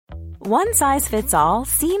One size fits all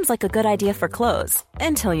seems like a good idea for clothes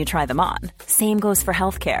until you try them on. Same goes for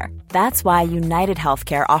healthcare. That's why United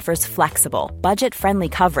Healthcare offers flexible, budget-friendly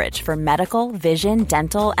coverage for medical, vision,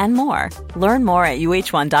 dental, and more. Learn more at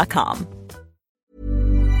uh1.com.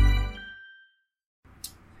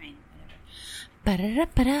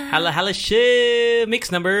 Hala shit.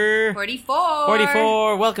 Mix number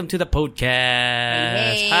 44. Welcome to the podcast.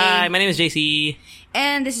 Hey. Hi, my name is JC.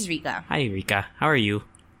 And this is Rika. Hi, Rika. How are you?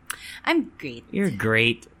 I'm great. You're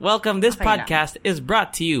great. Welcome. This podcast is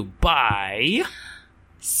brought to you by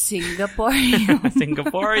Singaporean.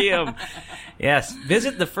 Singaporium. Yes,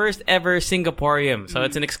 visit the first ever Singaporium. So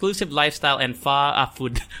it's an exclusive lifestyle and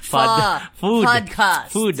food podcast.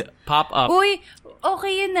 Food pop-up. Uy,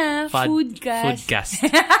 okay yun na. Foodcast.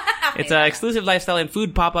 It's an exclusive lifestyle and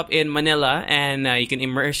food pop-up in Manila, and you can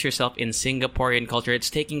immerse yourself in Singaporean culture. It's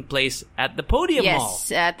taking place at the Podium Mall.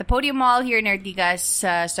 Yes, at the Podium Mall here in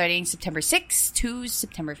Ortigas, starting September 6 to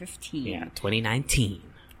September 15. Yeah, 2019.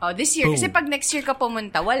 Oh, this year. Boom. Kasi pag next year ka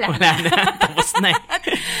pumunta, wala Na. Tapos na.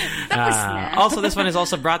 Tapos na. Also, this one is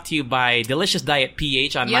also brought to you by Delicious Diet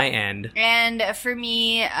PH on my end. And for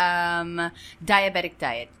me, Diabetic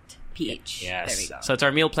Diet PH. Yes. There we go. So it's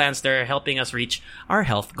our meal plans. They're helping us reach our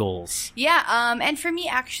health goals. Yeah, and for me,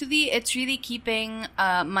 actually, it's really keeping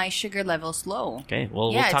my sugar levels low. Okay,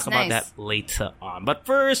 well, Yeah, we'll talk it's about nice. that later on. But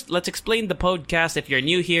first, let's explain the podcast. If you're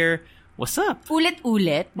new here, what's up?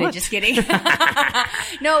 Ulit-ulit. No, What? just kidding.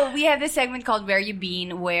 No, we have this segment called Where You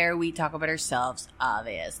Been, where we talk about ourselves,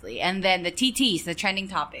 obviously. And then the TTs, the trending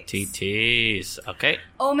topics. TTs. Okay.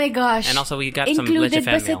 Oh my gosh. And also, we got some Leche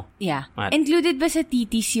fan mail. Yeah. What? Included ba sa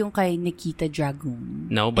TTs yung kay Nikita Dragoon?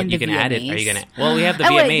 No, but and you the can add it. VMAs? Are you gonna? Well, we have the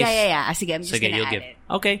Oh, VMAs. wait, yeah. Sige, I'm just Sige, gonna you'll add give. it.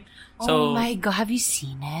 Okay. So, Oh my God, have you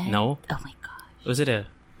seen it? No. Oh my God. was it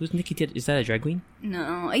who's Nikki? Is that a drag queen?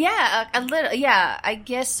 No. Yeah, a little. Yeah, I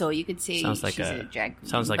guess so. You could say Sounds like she's a drag queen.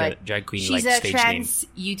 sounds like but a drag queen she's like a stage trans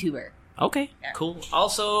YouTuber. Okay, cool.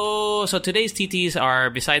 Also, so today's TTs are,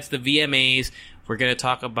 besides the VMAs, we're going to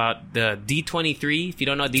talk about the D23. If you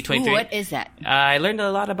don't know D23, Ooh, what is that? I learned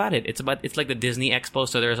a lot about it. It's like the Disney Expo,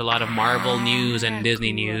 so there's a lot of Marvel news and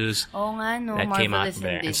Disney cool. news Oh nga, no. that Marvel came out is in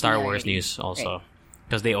there, and Disney Star Wars already. news also. Right.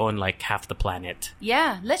 Because they own like half the planet.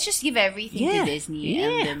 Yeah, let's just give everything Yeah, to Disney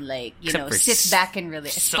yeah. and then Except for sit back and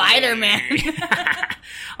relax. so Spider-Man.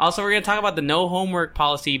 Also, we're going to talk about the no homework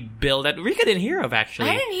policy bill that Rika didn't hear of, actually.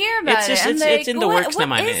 I didn't hear about it. I'm It's in the like, works what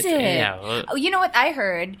naman. is it? Yeah. Well, Oh, you know what I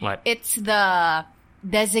heard? What? It's the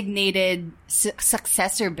designated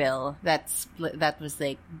successor bill that was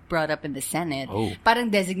like brought up in the Senate. Oh. Parang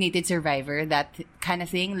designated survivor, that kind of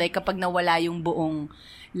thing. Like kapag nawala yung buong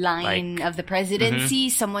line Like, of the presidency,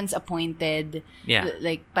 someone's appointed. Yeah.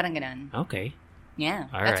 Like parang ganun. Okay. Yeah,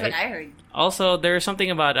 All that's right. what I heard. Also, there's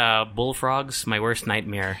something about bullfrogs, my worst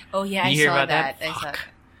nightmare. Oh yeah, You I hear saw about that. that? I saw Fuck. that.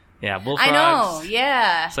 Yeah, bullfrogs. I know,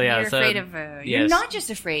 yeah. So, yeah, you're so, afraid of You're yes. not just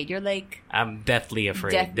afraid. You're like, I'm deathly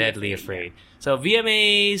afraid. Deathly Deadly afraid, afraid. So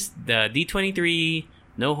VMAs, the D23,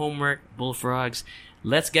 no homework, bullfrogs.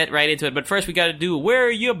 Let's get right into it. But first, we got to do Where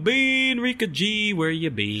You Been, Rika G. Where You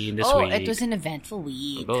Been this week? it was an eventful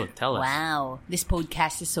week. Go, tell us. Wow, this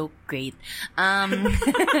podcast is so great.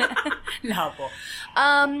 Labo.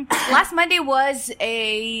 Last Monday was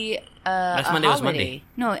a Last a Monday was holiday. Monday.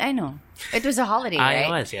 No, I know. It was a holiday, right? It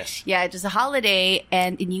was, yes. Yeah, it was a holiday,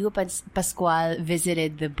 and Inigo Pascual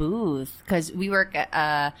visited the booth because we work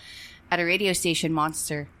at a radio station,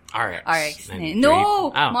 Monster. RX. RX. 93.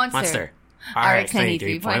 No! Oh, Monster. RX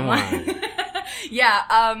 93.1.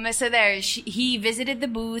 Yeah, so there, he visited the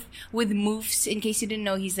booth with Moofs. In case you didn't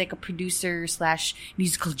know, he's like a producer /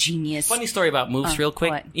 musical genius. Funny story about moves, real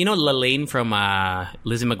quick. what? You know Lalaine from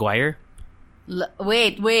Lizzie McGuire?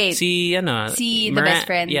 Wait. The best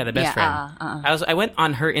friend. Yeah, the best Yeah, friend. I went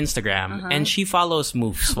on her Instagram and she follows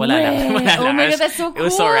moves. Wala Wait. lang. Wala Oh lang. my God, that's so cool. It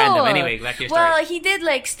was so random. Anyway, back to your story. Well, he did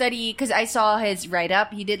like study, because I saw his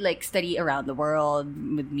write-up, he did like study around the world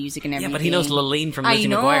with music and yeah, everything. but he knows Lalaine from I Lizzie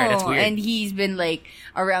know, McGuire. That's weird. and he's been like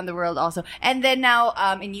around the world also. And then now,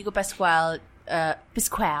 Inigo Pascual, Ba't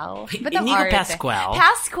ang Inigo arte?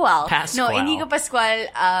 Pascual. No, Inigo Pascual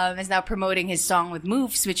is now promoting his song with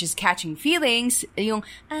Moofs, which is Catching Feelings. Yung,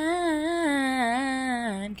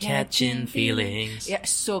 I'm Catching Feelings. Yeah,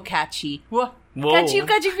 so catchy. Whoa. Whoa.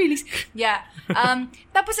 Catching Feelings. Yeah.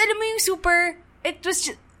 Tapos alam mo yung super, it was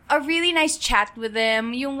just a really nice chat with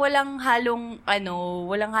them. Yung walang halong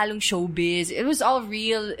showbiz. It was all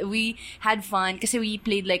real. We had fun kasi we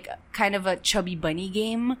played like kind of a chubby bunny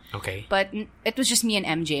game. Okay. But it was just me and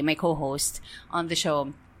MJ, my co-host on the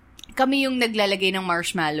show. kami yung naglalagay ng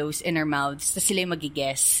marshmallows in our mouths. Tapos sila yung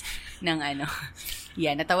magigess ng ano.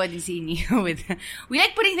 Yeah, natawa din si Inyo with... We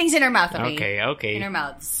like putting things in our mouth, okay? Okay. In our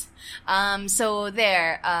mouths. So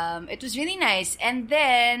there, it was really nice. And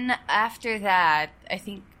then, after that, I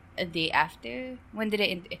think a day after, when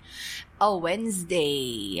did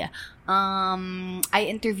Wednesday. I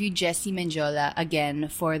interviewed Jessie Menjola again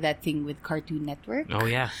for that thing with Cartoon Network. Oh,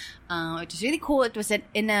 yeah. It was really cool. It was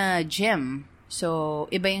in a gym. So,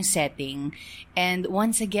 iba yung setting. And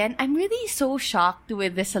once again, I'm really so shocked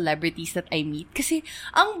with the celebrities that I meet. Kasi,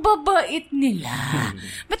 ang babait nila.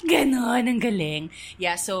 Ba't ganon? Ang galing.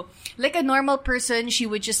 Yeah, so, like a normal person, she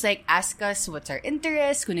would just like ask us what's our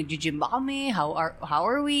interest, kung nag-gym ba kami, how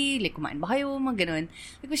are we, like kumain ba kayo, mga ganon.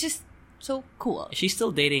 It was just so cool. Is she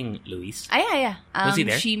still dating Luis? Yeah. Was he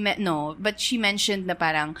there? No, but she mentioned na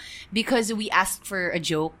parang, because we asked for a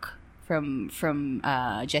joke, from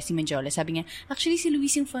Jessie Menjola. Sabi niya, actually si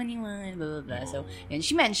Luis yung funny one, blah, blah, blah. So, yun,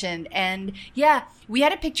 she mentioned. And, yeah, we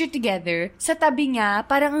had a picture together. Sa tabi niya,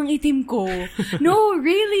 parang ang itim ko. No,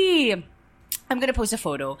 really. I'm gonna post a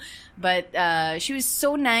photo. But, she was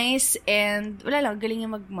so nice and, wala lang, galing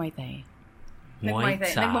niya mag-Muay Thai. Nag-Muay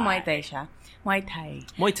Thai siya. Muay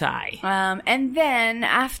Thai. And then,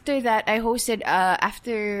 after that, I hosted,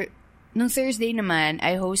 nung Thursday naman,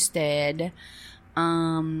 I hosted...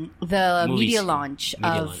 the media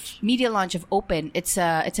launch of Open. It's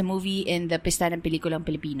a movie in the Pista ng Pelikulang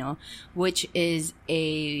Pilipino, which is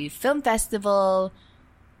a film festival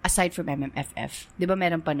aside from MMFF. Di ba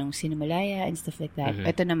meron pa nung Cinemalaya and stuff like that?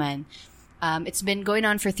 Ito naman, it's been going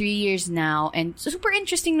on for 3 years now, and super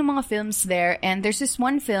interesting ng mga films there. And there's this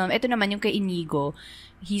one film, ito naman yung kay Inigo.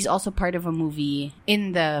 He's also part of a movie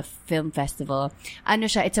in the film festival.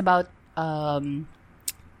 Ano siya? It's about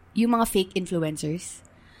yung mga fake influencers.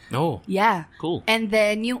 Oh. Yeah. Cool. And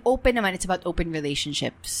then, yung Open naman, it's about open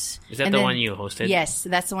relationships. Is that one you hosted? Yes,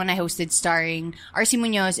 that's the one I hosted, starring RC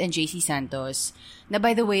Munoz and JC Santos. Na,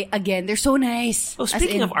 by the way, again, they're so nice. Oh,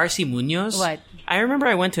 speaking of RC Munoz. What? I remember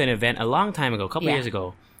I went to an event a long time ago, a couple years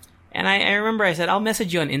ago. And I remember I said, I'll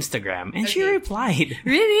message you on Instagram. And she replied.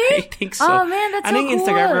 Really? I think so. Oh, man, that's so cool.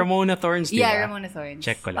 Instagram? Ramona Thorns, Yeah, diba? Ramona Thorns.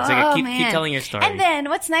 Check ko lang. So, keep telling your story. And then,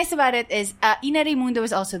 what's nice about it is, Ina Raimundo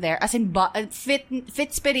was also there. As in,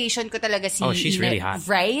 fit-spiration ko talaga si she's Ina, really hot.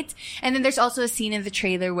 Right? And then there's also a scene in the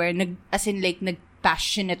trailer where,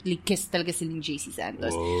 nag-passionately kiss talaga sila ni JC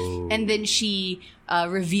Santos. Whoa. And then she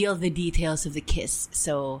revealed the details of the kiss.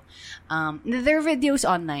 So, there are videos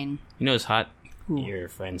online. You know who's hot? Your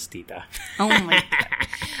friend's tita. Oh my God.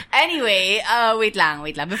 Anyway, wait lang.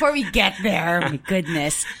 Before we get there, my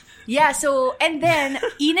goodness. Yeah, so, and then,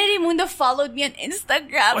 Ina Raimundo followed me on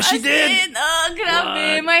Instagram. Oh, she did?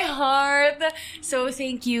 Grabe, my heart. So,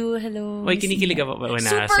 thank you. Hello. Wait, kinikilig ka ba when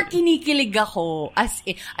Super kinikilig ako. As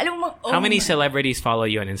in, alam mo, how many celebrities follow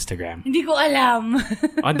you on Instagram? Hindi ko alam.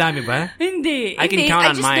 Ang dami ba? Hindi. I can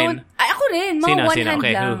count on mine. Ako rin, mga one hand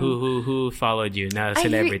okay, lang. who followed you na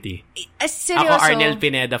celebrity? Seryoso? Ako, Arnel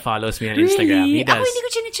Pineda follows me on Instagram. He does. Ako hindi ko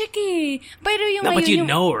chinecheck eh. Pero yung no, but you yung...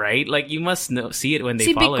 know, right? Like, you must see it when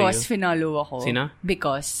they follow you. Si Because finalo ako. Sino?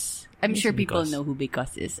 Because. I'm sure people know who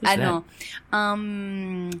Because is. Who's that?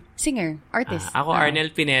 Singer, artist. Ako, Arnel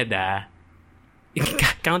Pineda,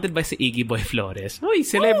 counted by si Iggy Boy Flores. Uy,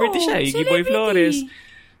 celebrity siya, Iggy Boy Flores.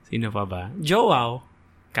 Sino pa ba? Joao.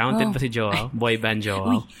 Counted pa si Joao. Boy band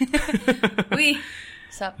Joao. Uy.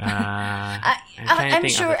 Sup? I'm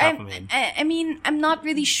sure. I mean, I'm not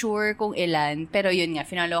really sure kung ilan. Pero yun nga,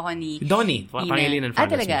 finalo ko ni Donnie. Pangilinan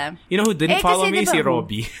follows talaga? me. You know who didn't follow me? Si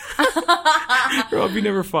Robbie. Robbie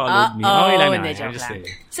never followed me. Okay lang na. I'm just saying.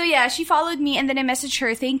 So yeah, she followed me and then I messaged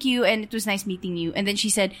her, thank you, and it was nice meeting you. And then she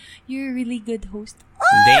said, you're a really good host.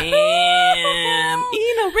 Damn!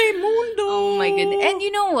 Ina Raimundo! Oh my goodness. And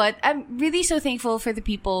you know what? I'm really so thankful for the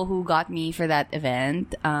people who got me for that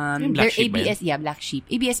event. They're ABS, Black Sheep.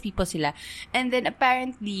 ABS people sila. And then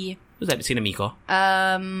apparently... Who's that? Sina Miko?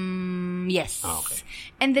 Yes. Oh, okay.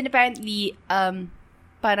 And then apparently,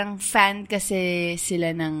 parang fan kasi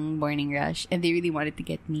sila ng Morning Rush and they really wanted to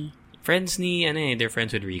get me. Friends they're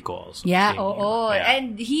friends with Rico also. Yeah,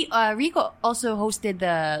 And Rico also hosted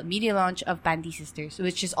the media launch of Panty Sisters,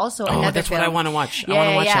 which is also another that's film. what I want to watch. Yeah, I want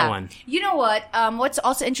to watch that one. You know what? What's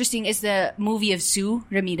also interesting is the movie of Sue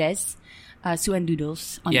Ramirez, Sue and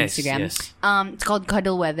Doodles on Instagram. Yes. It's called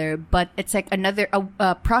Cuddle Weather, but it's like another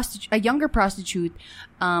a younger prostitute.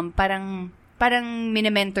 Parang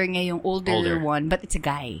minimentor niya yung older one, but it's a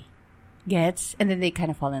guy. Gets? And then they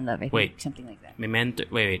kind of fall in love, I think. Wait. Something like that.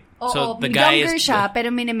 Wait. Oh, so the guy younger is... siya, pero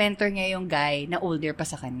minimentor niya yung guy na older pa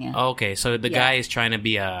sa kanya. Okay, so the guy is trying to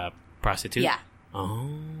be a prostitute? Yeah. Oh.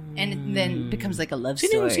 And it then becomes like a love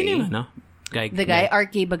story. Sino no? The guy,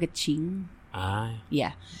 R.K. Bagatching.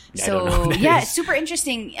 Yeah. So, yeah, it's super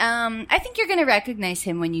interesting. I think you're gonna recognize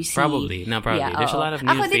him when you see... Probably. Yeah, there's a lot of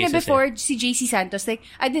new faces. Ako din before, si JC Santos, like,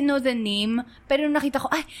 I didn't know the name, pero nung nakita ko,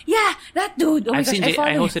 yeah, that dude. Oh my gosh,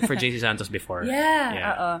 I hosted for JC Santos before.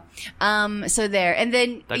 So there. And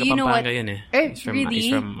then, you know what? Yun He's He's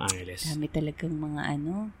from Angeles. Dami talagang mga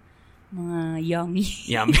yummy.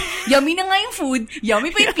 Yummy. Yummy na nga yung food.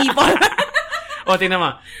 Yummy pa yung people. Tingnan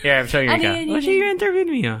mo. Here, I'm showing you. You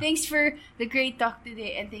interviewed me. Thanks for the great talk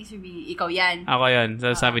today and thanks for being... Ikaw yan. Ako yan.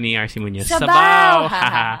 So, sabi ni RC Munoz. Sabaw!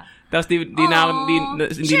 Tapos hindi na ako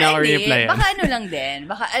reply. Baka ano lang din.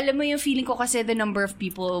 Baka alam mo yung feeling ko kasi the number of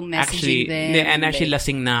people messaging them. And actually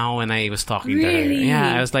lasing now when I was talking to her. Really?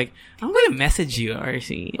 Yeah, I was like, I'm gonna message you,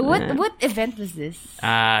 RC. What event was this?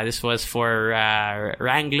 This was for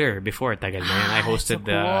Wrangler before. Tagal na yan. I hosted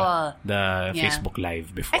the Facebook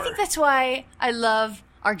Live before. I think that's why I love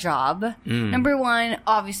our job. Number one,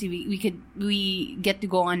 obviously we get to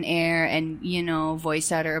go on air and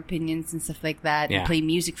voice out our opinions and stuff like that. And play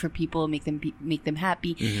music for people, make them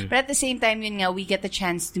happy. But at the same time, yun nga, we get the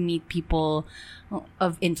chance to meet people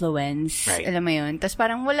of influence. Right. Alam mo yun? Tapos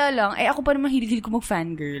parang wala lang. Ako pa naman hilig ko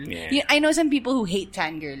mag-fangirl. Yeah. I know some people who hate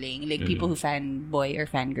fangirling, like people who fanboy or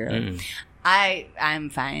fangirl.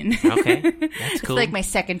 I'm fine. Okay, that's cool. It's like my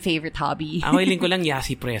second favorite hobby. Ako hiling ko lang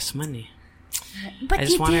Yasi Pressman But I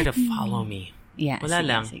just want her to follow me. Yeah. Wala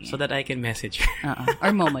lang. So that I can message her.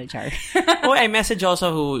 Or Momol Char. I message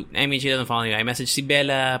also she doesn't follow you. I message si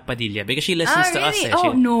Bella Padilla because she listens to us.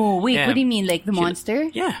 No. Wait, what do you mean? Like the monster?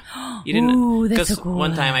 Yeah. You didn't. Ooh, that's so cool.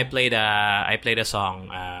 One time I played a song,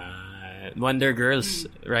 Wonder Girls,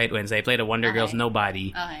 right? Wednesday. I played a Wonder Girls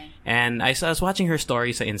Nobody. Okay. And I was watching her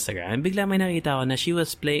stories sa Instagram. And bigla may nakita ko na she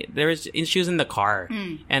was in the car.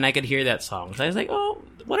 And I could hear that song. So I was like,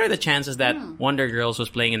 what are the chances that Wonder Girls was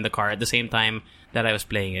playing in the car at the same time that I was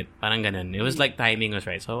playing it? Parang ganun. It was like timing was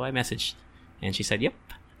right. So I messaged. And she said, yep.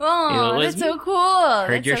 Oh, that's so cool.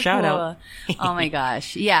 Heard your shout out. Oh my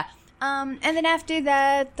gosh. Yeah. And then after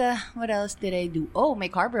that, what else did I do? Oh, my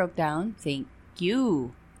car broke down. Thank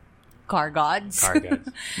you. Car gods.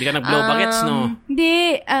 Hindi ka nag-blow buckets, no?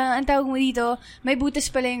 Hindi. Ang tawag mo dito, may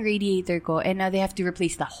butas pala yung radiator ko and now they have to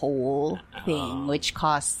replace the whole thing, which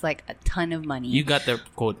costs like a ton of money. You got the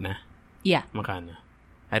quote na? Yeah. Makano?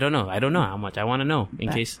 I don't know how much. I want to know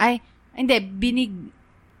in case. Hindi,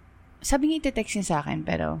 sabi nga ite-text niya sa akin,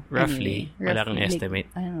 pero roughly, wala kang estimate.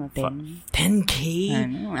 I don't know, 10. 10K?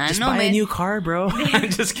 Just buy a new car, bro. I'm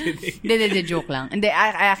just kidding. Hindi, joke lang. And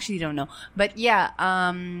I actually don't know. But yeah,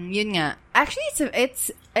 yun nga. Actually,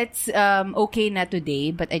 it's okay na today,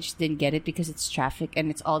 but I just didn't get it because it's traffic and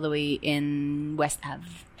it's all the way in West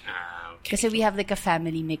Ave. Okay. Kasi we have like a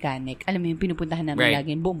family mechanic. Alam mo yung pinupuntahan namin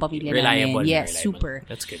lagi. Buong pamilya reliable, namin. Yes, reliable. super.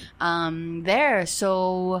 That's good. There.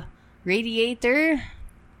 So, radiator...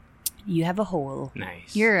 You have a hole.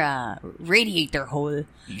 Nice. You're a radiator hole.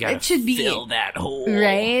 You gotta fill that hole.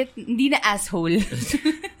 Right? Hindi na asshole.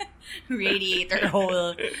 Radiator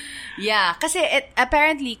hole. Yeah. Kasi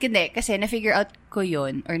apparently, kasi na-figure out ko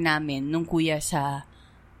yun, or namin, nung kuya sa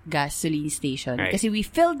gasoline station. Right. Kasi we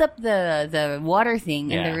filled up the water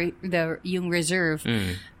thing and yung reserve.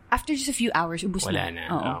 After just a few hours, ubus wala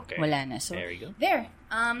na. Okay. Wala na. So, there we go. There.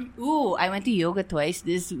 I went to yoga twice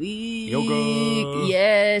this week. Yoga.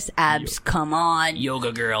 Yes. Abs, come on.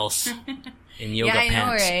 Yoga girls. In yoga pants. I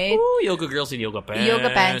know, right? Ooh, yoga girls in yoga pants. Yoga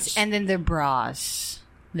pants and then their bras.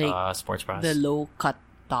 Like, sports bras. the low-cut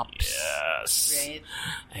tops. Yes. Right?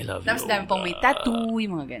 I love Tapos yoga. Tapos pang may tattoo,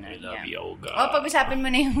 yung mga ganun. I love yoga. Pag-usapin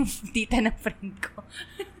mo na yung tita ng friend ko.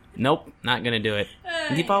 Nope, not gonna do it.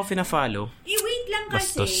 Hindi pa ako fina-follow. Wait lang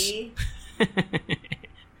kasi.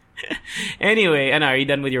 Anyway, are you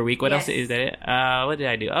done with your week? What else is that? What did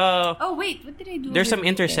I do? Oh wait, what did I do? There's some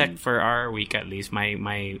intersect for our week at least. My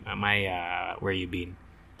where you been?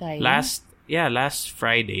 Tayo? Last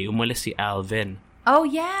Friday, umalis si Alvin. Oh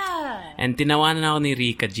yeah. And tinawanan ako ni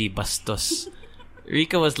Rika G. Bastos.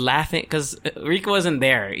 Rika was laughing because Rika wasn't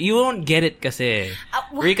there. You won't get it kasi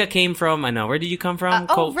Rika came from, where did you come from?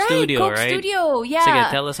 Coke Studio, Coke right? Studio, yeah.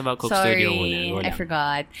 Sige, tell us about Coke Studio. Sorry, I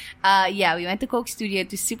forgot. We went to Coke Studio.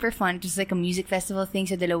 It was super fun. It was like a music festival thing.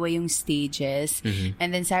 So dalawa yung stages. Mm-hmm.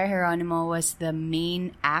 And then Sarah Geronimo was the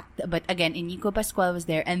main act. But again, Inigo Pascual was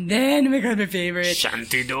there. And then, oh my God, my favorite.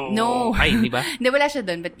 Shantido. No. Ay, di ba? Hindi, wala siya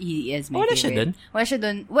dun, but he is my favorite. Wala siya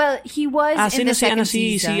dun? Well, he was in the second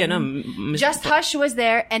season. Just Hush was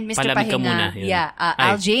there and Mr. Palamig Pahinga. Muna, yeah.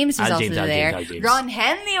 Al James was also there. Al James. Ron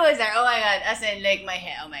Henley was there. Oh my God. As in, like,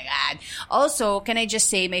 oh my God. Also, can I just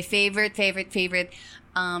say, my favorite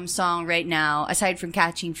song right now, aside from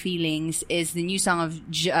Catching Feelings, is the new song of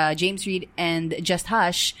James Reid and Just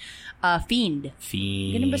Hush, Fiend.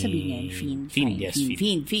 Ganun ba sabihin yan? Fiend. Yes.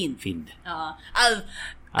 Fiend.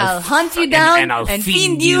 I'll hunt you down and I'll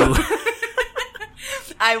feed you.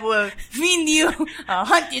 I will fiend you. I'll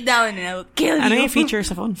hunt you down and I'll kill you. Ano yung feature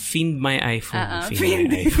sa phone? Fiend my iPhone. Fiend.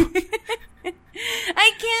 My iPhone.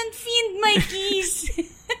 I can't fiend my keys.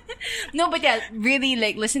 No, but yeah, really,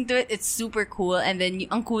 like, listen to it. It's super cool. And then,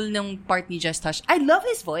 ang cool ng part ni Just Hush. I love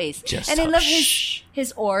his voice. I love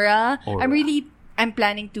his aura. I'm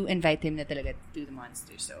planning to invite him na talaga to the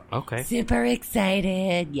Monster. So, okay. Super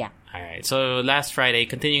excited. Yeah. All right. So, last Friday,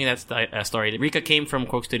 continuing that story, Rika came from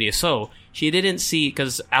Coke Studio. So, she didn't see,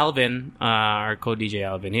 because Alvin, our co-DJ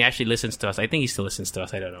Alvin, he actually listens to us. I think he still listens to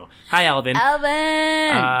us. I don't know. Hi, Alvin.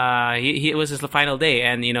 It was his final day.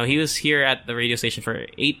 And, you know, he was here at the radio station for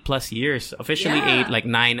 8+ years. Officially 8, like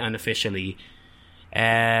 9 unofficially.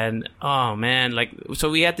 And, oh, man. Like,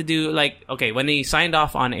 so we had to do, like, okay, when he signed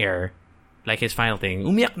off on air, like his final thing,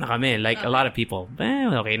 umiyak na kami, like a lot of people.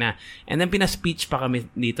 Okay na. And then pina-speech pa kami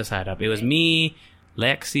dito sa harap. It was me,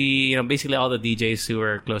 Lexi, you know, basically all the DJs who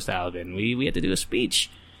were close to Alvin. We had to do a speech.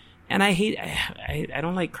 And I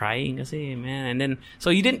don't like crying kasi, man. And then, so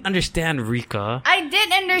you didn't understand Rika. I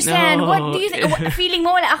did understand. No. What do you think? Feeling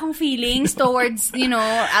mo, wala akong feelings towards, you know,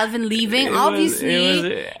 Alvin leaving.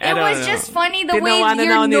 Obviously. It was just funny the way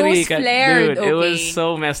your nose flared. Dude, okay. It was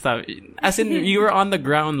so messed up. As in, you were on the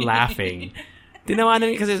ground laughing.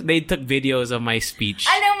 Tinawanan because they took videos of my speech.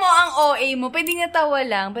 Alam mo, ang OA mo, pwedeng natawa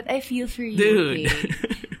lang, but I feel for you. Dude. Okay?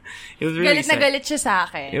 It was really galit na galit siya sa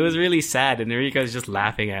akin. It was really sad, and Rika was just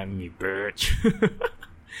laughing at me, bitch.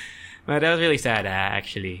 But that was really sad,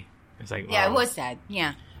 actually. It's like, wow. Yeah, it was sad.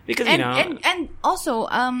 Yeah. Because, you know... And also,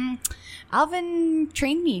 Alvin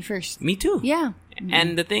trained me first. Me too. Yeah.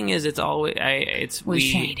 And the thing is, it's always...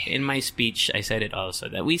 in my speech, I said it also,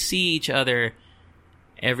 that we see each other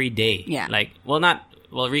every day. Yeah. Like, well,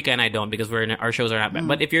 Rika and I don't because our shows are not back.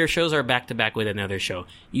 But if your shows are back to back with another show,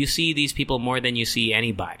 you see these people more than you see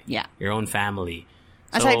anybody. Yeah. Your own family.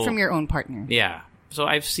 Aside from your own partner. Yeah. So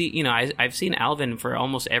I've seen Alvin for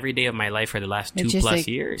almost every day of my life for the last 2+ like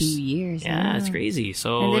years. 2 years. Yeah, it's crazy.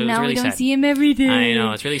 So and then it was now really we don't sad. see him every day. I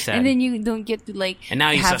know, it's really sad. And then you don't get to like. And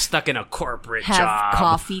now he's stuck in a corporate have job.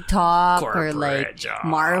 Coffee talk Corporate or like job.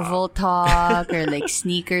 Marvel talk or like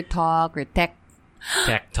sneaker talk or tech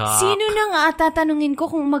talk. Sino na nga tatanungin ko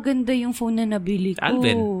kung maganda yung phone na nabili ko?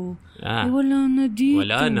 Alvin. Wala na dito.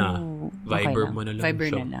 Wala na. Viber mo na lang Viber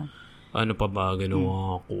siya. na lang. Ano pa ba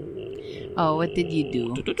ginawa ko? Oh, what did you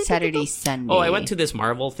do? Saturday, Sunday. Oh, I went to this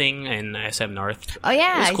Marvel thing in SM North. Oh,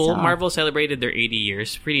 yeah. It was cool. I saw. Marvel celebrated their 80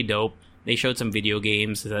 years. Pretty dope. They showed some video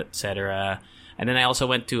games, etc. And then I also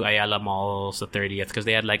went to Ayala Malls the 30th because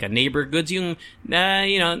they had like a neighbor goods. Yung,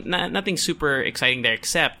 nothing super exciting there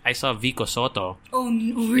except I saw Vico Soto. Oh,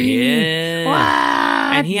 really? Yeah. What?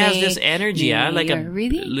 And he has this energy,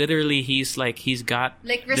 really? Literally, he's got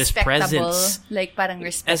like this respectable, presence. like parang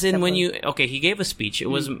respectable. As in when he gave a speech. It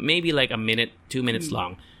was maybe like a minute, 2 minutes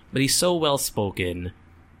long, but he's so well spoken,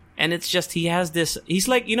 and it's just he has this. He's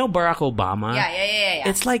like Barack Obama. Yeah.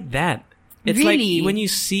 It's like that. It's really? like when you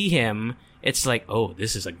see him, it's like, oh,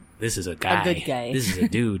 this is a guy. A good guy. This is a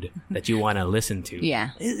dude that you want to listen to.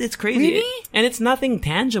 Yeah. It's crazy. Really? And it's nothing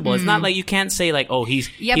tangible. It's not like you can't say like, oh, he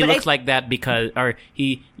looks like that because, or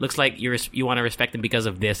he looks like you want to respect him because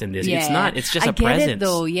of this and this. Yeah. It's not. It's just a presence. It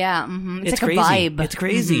though. Yeah. Mm-hmm. It's like crazy. a vibe. It's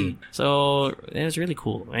crazy. Mm-hmm. So it was really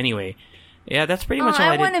cool. Anyway, yeah, that's pretty much all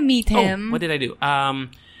I did. I want to meet him. Oh, what did I do? I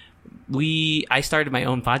started my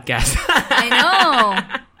own podcast. I know.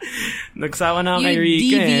 Nagsawa na you kay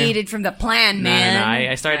Rika. Deviated from the plan, man. No,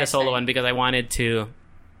 I started a solo one because I wanted to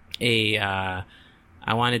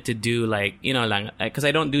do like, because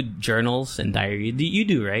I don't do journals and diary. You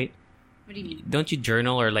do, right? What do you mean? Don't you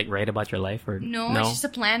journal or like write about your life? Or No, it's just a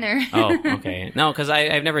planner. Oh, okay. No, because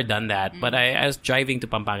I've never done that. But I was driving to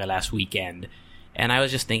Pampanga last weekend. And I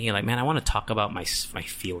was just thinking, like, man, I want to talk about my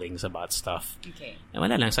feelings about stuff. Okay. And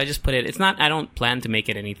wala lang. So I just put it. It's not. I don't plan to make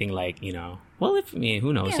it anything like, Well,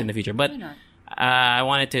 who knows in the future. But I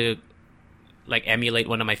wanted to like emulate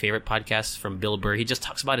one of my favorite podcasts from Bill Burr. He just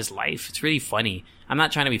talks about his life. It's really funny. I'm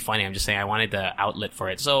not trying to be funny. I'm just saying I wanted the outlet for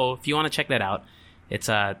it. So if you want to check that out, it's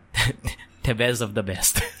Tevez of the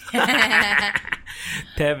Best.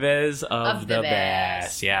 Tevez of the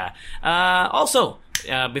best. Yeah. Also.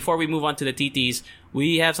 before we move on to the TTs,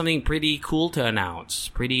 we have something pretty cool to announce.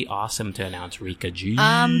 Pretty awesome to announce, Rika G.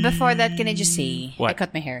 Before that, can I just say, what? I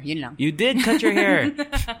cut my hair. Yun lang. You did cut your hair.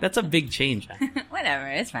 That's a big change. Huh? Whatever,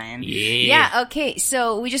 it's fine. Yeah. Okay.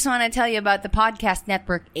 So we just want to tell you about the Podcast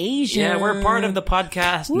Network Asia. Yeah, we're part of the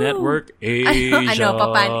Podcast Network Asia. Ano,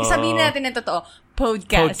 papan? Sabihin natin na totoo.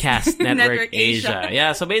 Podcast Network Asia.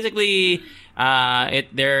 Yeah, so basically,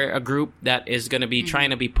 they're a group that is going to be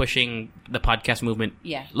trying to be pushing the podcast movement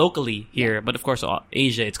locally here. But of course,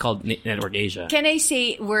 Asia, it's called Network Asia. Can I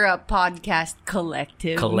say we're a podcast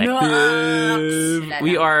collective? We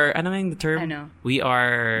are, ano yung the term? Ano? We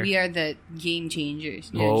are the game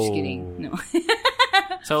changers. No, just kidding. No.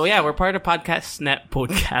 So yeah, we're part of Podcast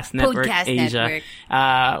Network Asia.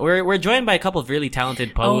 Network. We're joined by a couple of really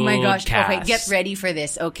talented podcasts. Oh my gosh! Okay, get ready for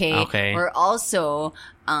this. Okay. We're also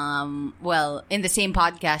in the same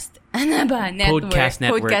podcast network.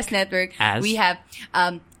 Podcast Network. As? We have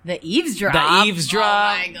the Eavesdrop. The Eavesdrop.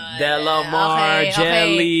 Oh my God. Delamar,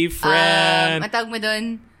 Jelly, Friend. Ang tawag mo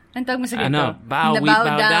dun? Ang tawag mo sa ganito? Ano? Bow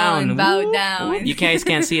down. Bow down. You guys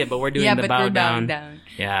can't see it, but we're doing the bow down.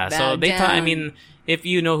 Yeah, so they thought, I mean, if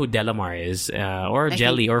you know who Delamar is, or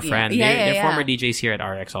Jelly or Fran, they're former DJs here at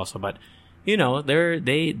RX also, but you know,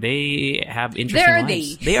 they have interesting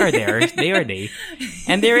lives. They are there. They are they.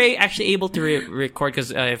 And they're actually able to record,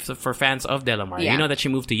 because for fans of Delamar, you know that she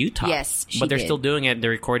moved to Utah. Yes, but they're still doing it.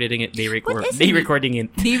 They're recording it. They record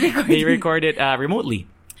it remotely.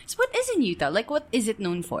 So what is in Utah? Like, what is it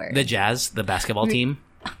known for? The Jazz, the basketball team.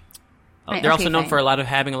 They're also known for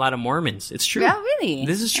having a lot of Mormons. It's true. Yeah, really?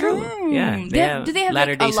 This is true. Yeah. Do they have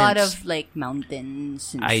like, a lot of like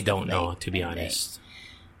mountains? And I don't know, like, to be honest.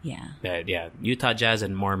 Yeah. Utah Jazz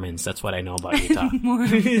and Mormons. That's what I know about Utah.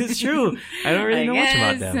 It's true. I don't really know much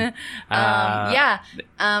about them.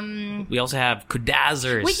 We also have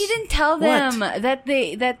Kudazzers. Wait, you didn't tell them that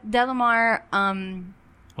Delamar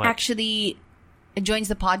actually joins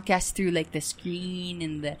the podcast through like the screen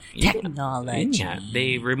and the technology. Yeah,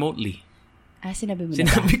 they remotely. Sinabi mo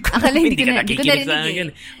Hindi ka nakikinig sa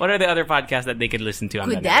akin. What are the other podcasts that they could listen to on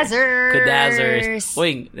that? Kudazzers.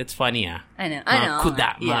 Uy, it's funny Ano? Mga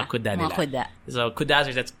kuda nila. Kuda. So,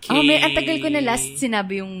 Kudazzers, that's K... ang tagal ko na last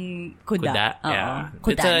sinabi yung kuda. Yeah.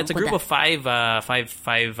 Kuda, it's a group of five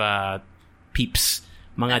peeps.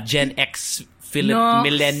 Mga Gen X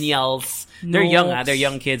millennials. They're young, they're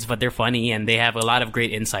young kids, but they're funny and they have a lot of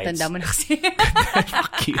great insights. Tanda mo na kasi.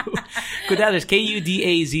 Fuck you. Kudazzers,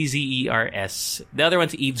 Kudazzers. The other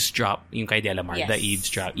one's Eavesdrop, yung kay Delamar. Yes. The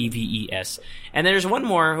Eavesdrop, EVES. And there's one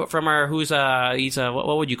more from our, he's a,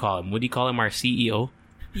 what would you call him? Would you call him our CEO?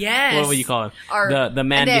 Yes. What would you call him? The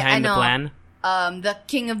man behind the plan? The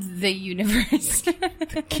king of the universe.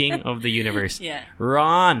 The king of the universe. Yeah.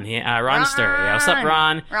 Ronster. Yeah, what's up,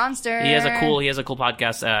 Ron? Ronster. He has a cool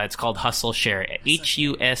podcast. It's called Hustle Share.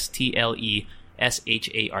 HUSTLESHARE.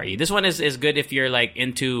 This one is good if you're like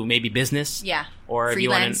into maybe business. Yeah. Or if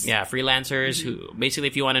you want to, freelancers who basically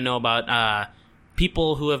if you want to know about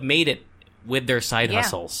people who have made it with their side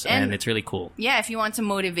hustles, and it's really cool. Yeah, if you want some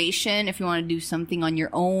motivation, if you want to do something on your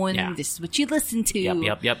own, this is what you listen to.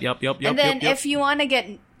 Yep. And then if you want to get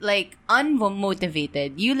like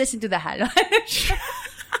unmotivated, you listen to the Halo.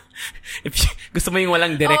 If gusto mo yung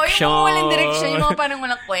walang direction. Yung walang direction, yung mga parang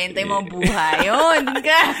walang kwenta, yung mga buhay. Yun, dun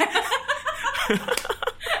ka.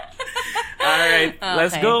 Alright,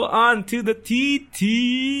 let's go on to the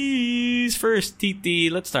TTs. First, TT,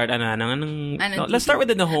 let's start. Let's start with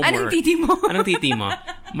the homework. Anong TT mo? Anong TT mo?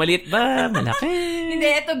 Maliit ba? Malaki? Hindi,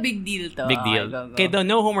 ito big deal to. Big deal. Go. Okay, the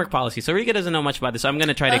no homework policy. So Rika doesn't know much about this, so I'm going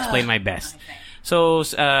to try to explain my best. Okay. So,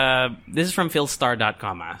 this is from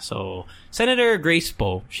philstar.com. So, Senator Grace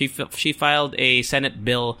Poe, she filed a Senate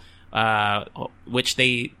bill which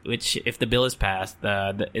if the bill is passed,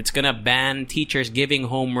 it's gonna ban teachers giving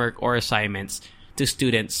homework or assignments to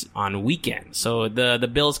students on weekends. So the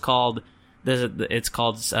bill's called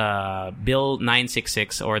Bill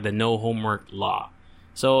 966, or the No Homework Law.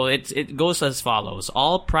 So it goes as follows: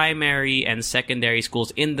 all primary and secondary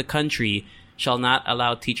schools in the country shall not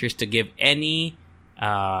allow teachers to give any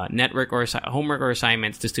network or homework or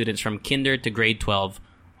assignments to students from kinder to grade 12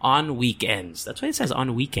 on weekends. That's why it says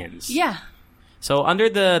on weekends. Yeah. So under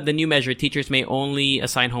the new measure, teachers may only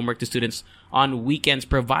assign homework to students on weekends,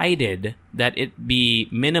 provided that it be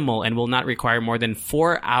minimal and will not require more than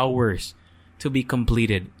 4 hours to be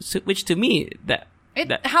completed. So, which to me, that's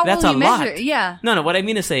a lot. Yeah. No. What I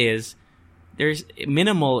mean to say is, there's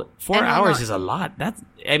minimal 4 hours is a lot.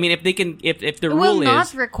 If they can, if the rule will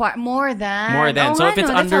not require more than. So if it's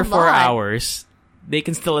under 4 hours, they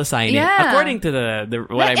can still assign it according to the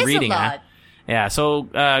what I'm reading. Yeah, so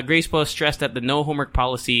Grace Post stressed that the no homework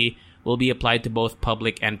policy will be applied to both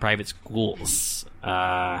public and private schools.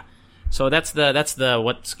 So that's the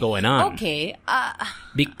what's going on. Okay.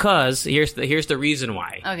 Because here's the reason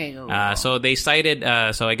why. Okay, go. So they cited,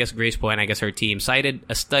 so I guess Grace Poe and I guess her team cited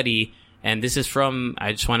a study, and this is from,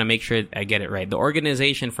 I just want to make sure I get it right, the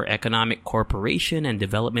Organization for Economic Cooperation and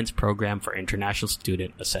Development's Program for International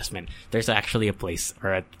Student Assessment. There's actually a place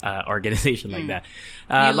or an organization like that.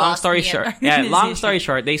 Long story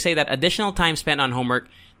short, they say that additional time spent on homework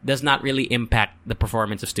does not really impact the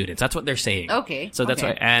performance of students. That's what they're saying. Okay. So that's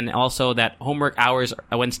why, and also that homework hours,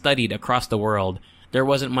 when studied across the world, there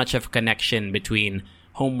wasn't much of a connection between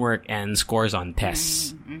homework and scores on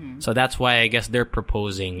tests. Mm-hmm. So that's why I guess they're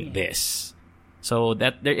proposing this. So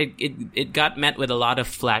that it got met with a lot of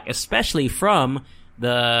flack, especially from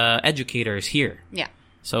the educators here. Yeah.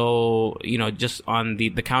 So, just on the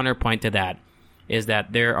counterpoint to that is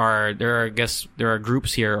that there are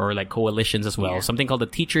groups here or like coalitions as well. Yeah. Something called the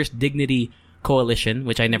Teachers Dignity Coalition,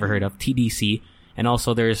 which I never heard of, TDC, and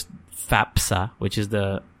also there's FAPSA, which is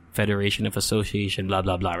the Federation of Association, blah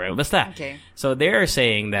blah blah. Right? What's that? Okay. So they're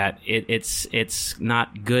saying that it's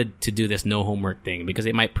not good to do this no homework thing because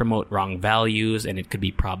it might promote wrong values and it could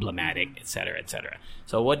be problematic, etc., etc.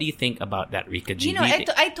 So what do you think about that, Rika G?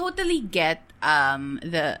 I totally get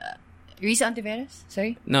the. Risa Ontiveros?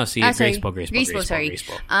 Sorry? No, Grace Poe, sorry.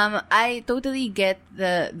 I totally get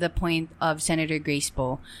the point of Senator Grace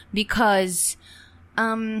Poe because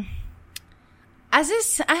I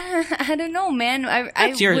don't know, man.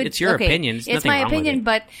 It's your opinion. It's my opinion,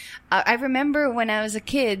 but I remember when I was a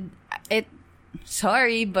kid,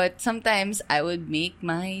 sorry, but sometimes I would make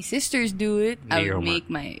my sisters do it. I would make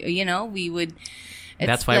we would...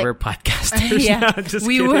 That's why we're podcasters. Yeah, now.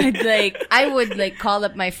 I would call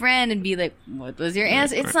up my friend and be like, "What was your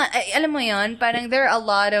answer?" It's not, alam mo yon, parang there are a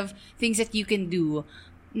lot of things that you can do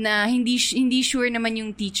na hindi sure naman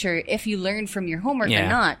yung teacher if you learn from your homework or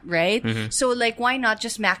not, right? Mm-hmm. So why not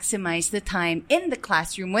just maximize the time in the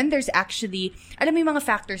classroom when there's actually, alam mo yung mga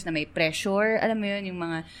factors na may pressure, alam mo yun, yung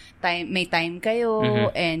mga may time kayo,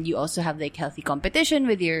 and you also have healthy competition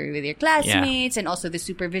with your classmates, and also the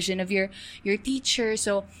supervision of your teacher.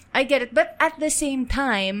 So I get it, but at the same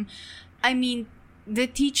time, I mean, the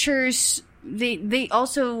teachers they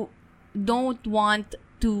also don't want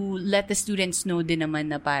to let the students know din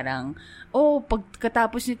naman na parang,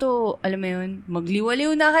 pagkatapos nito, alam mo yun,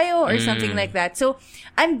 magliwaliw na kayo or something like that. So,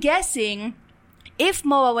 I'm guessing, if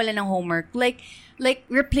mawawala ng homework, like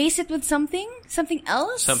replace it with something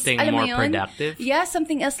else. Something more productive? Yeah,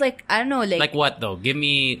 something else I don't know, Like what though? Give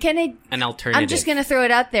me an alternative. I'm just gonna throw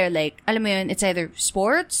it out there, alam mo yun, it's either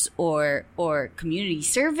sports or community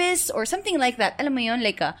service or something like that. Alam mo yun,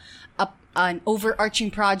 an overarching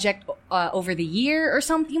project over the year or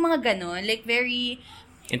something, mga ganon, very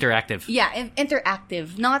interactive. Yeah,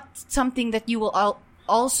 interactive, not something that you will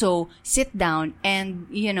also sit down and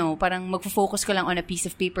parang magfo-focus ka lang on a piece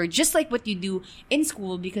of paper, just like what you do in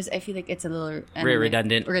school, because I feel like it's a little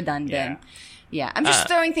redundant. Yeah, I'm just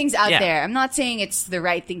throwing things out there. I'm not saying it's the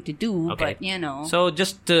right thing to do, okay. But So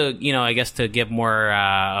just to I guess to give more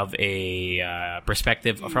of a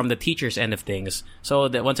perspective from the teachers' end of things. So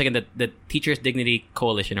once again, the Teachers Dignity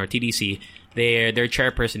Coalition or TDC, their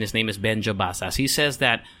chairperson, his name is Ben Jobasas. He says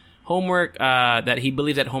that homework, that he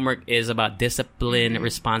believes that homework is about discipline,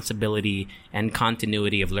 responsibility, and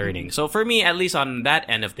continuity of learning. So for me, at least on that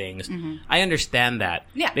end of things, I understand that.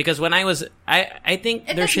 Yeah. Because when I was, I think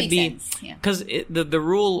there should be, because the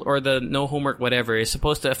rule or the no homework whatever is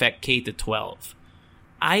supposed to affect K to 12.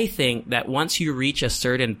 I think that once you reach a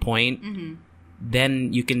certain point,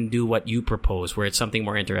 then you can do what you propose, where it's something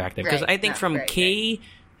more interactive. Because I think from K...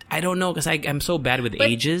 I don't know, because I'm so bad with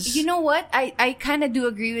ages. You know what? I kind of do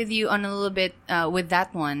agree with you on a little bit with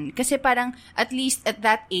that one. Kasi parang, at least at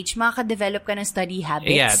that age, makaka-develop ka ng study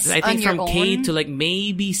habits. Yeah, I think from K own. to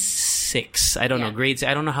maybe 6. I don't know, grade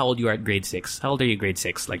 6. I don't know how old you are at grade 6. How old are you grade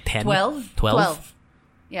 6? 10? 12? 12?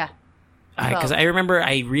 Yeah. Because I remember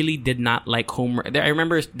I really did not like homework. I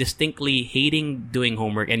remember distinctly hating doing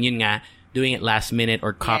homework. And yun nga, doing it last minute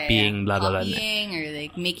or copying, blah, blah, blah. Copying or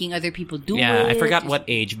making other people do it. Yeah, I forgot what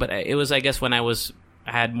age, but it was, I guess, when I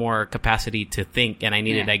had more capacity to think and I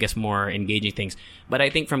needed, I guess, more engaging things. But I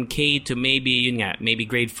think from K to maybe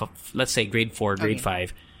grade, let's say grade 4, grade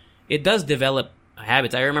 5, it does develop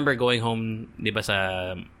habits. I remember going home,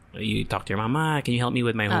 diba you talk to your mama, can you help me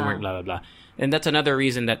with my homework, blah, blah, blah. And that's another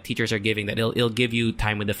reason that teachers are giving, that it'll give you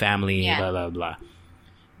time with the family, blah, blah, blah.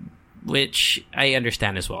 Which I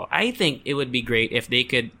understand as well. I think it would be great if they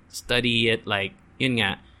could study it yun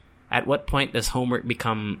nga, at what point does homework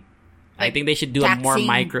become I think they should do a more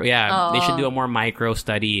micro. Yeah, they should do a more micro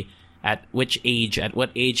study at what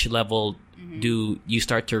age level do you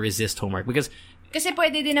start to resist homework? Because kasi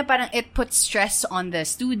pwede din na parang it puts stress on the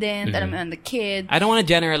student, on the kid. I don't want to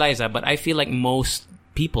generalize that, but I feel like most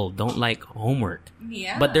people don't like homework.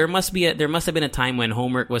 Yeah. But there must have been a time when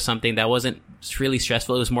homework was something that wasn't really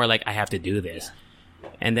stressful. It was more like I have to do this. Yeah.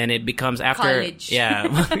 And then it becomes after college. Yeah.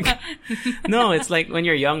 No, it's like when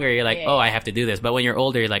you're younger, you're like, I have to do this. But when you're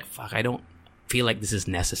older, you're like, fuck, I don't feel like this is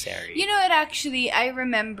necessary. You know what, actually, I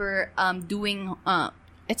remember doing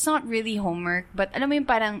it's not really homework, but alam mo yung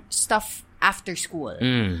parang stuff after school.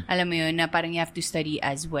 Alam mo yun, na parang you have to study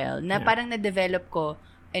as well. Na parang na-develop ko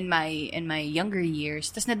in my younger years.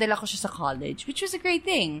 Tas nadala ko siya sa college, which was a great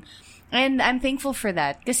thing. And I'm thankful for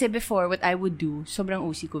that. Kasi before, what I would do, sobrang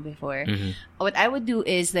usi ko before, what I would do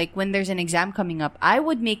is, like, when there's an exam coming up, I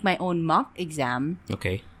would make my own mock exam.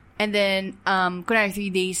 Okay. And then, kunwari 3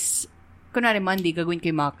 days, kunwari Monday, gagawin ko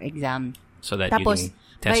yung mock exam. So that tapos, you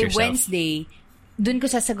can test by yourself. Wednesday, dun ko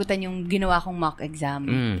sasagutan yung ginawa kong mock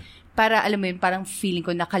exam. Para, alam mo yun, parang feeling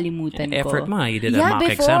ko nakalimutan ko. Effort mo, you did a mock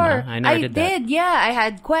exam, huh? I never did that. Yeah. I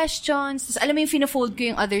had questions. Tapos, alam mo yung fina-fold ko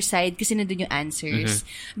yung other side kasi nandun yung answers.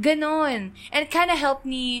 Ganon. And it kind of helped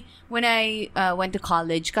me when I went to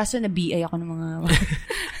college. Kaso na-BA ako ng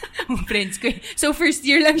mga friends ko. So, first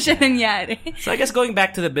year lang siya nangyari. So, I guess going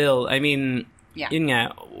back to the bill, I mean, yun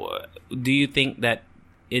nga, do you think that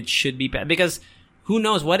it should be passed? Because who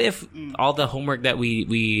knows? What if all the homework that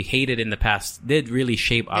we hated in the past did really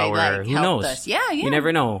shape our... Who knows? Us. Yeah. You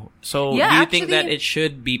never know. So, do you think that it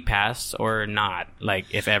should be passed or not? Like,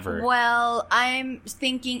 if ever? Well, I'm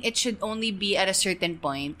thinking it should only be at a certain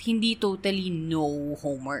point. Hindi totally no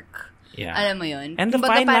homework. Yeah. Alam mo yun? And the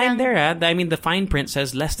fine line there, I mean, the fine print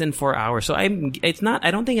says less than 4 hours. So, I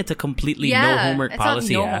don't think it's a completely no homework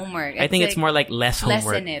policy. It's not no homework. I think it's more like less homework.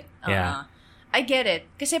 Lessen it. Yeah. I get it.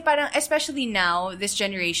 Kasi parang, especially now, this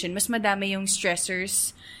generation, mas madami yung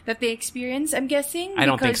stressors that they experience, I'm guessing. I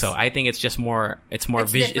don't think so. I think it's just more, it's more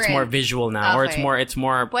visual now. Okay. Or it's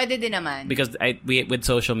more... Pwede din naman. Because with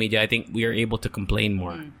social media, I think we are able to complain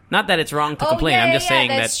more. Not that it's wrong to complain. I'm just saying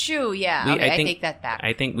that's true. Yeah. I take that back.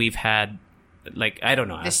 I think we've had, like, I don't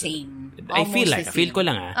know. The same. I feel ko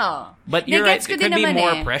lang But you're right. It could be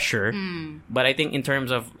more pressure. But I think in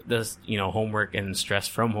terms of the, homework and stress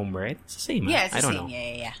from homework, it's the same. Yeah, it's I don't know.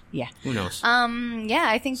 Yeah. Who knows? Yeah,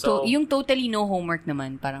 I think so. Yung totally no homework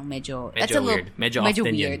naman, parang medyo that's a weird. Medyo often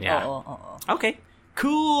weird. Yun, yeah. Oo. Okay.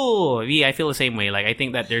 Cool. Yeah, I feel the same way. Like, I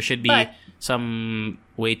think that there should be some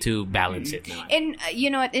way to balance it now. And you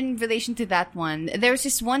know what, in relation to that one, there was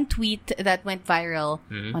this one tweet that went viral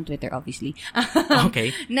on Twitter, obviously.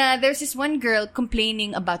 Okay. There's this one girl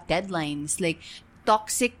complaining about deadlines, like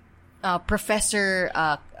toxic professor,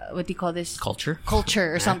 what do you call this? Culture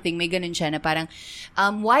or something. May ganun siya na parang,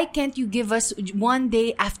 why can't you give us one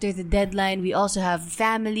day after the deadline? We also have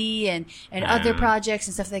family and other projects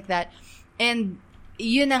and stuff like that. And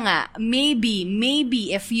yun na nga, maybe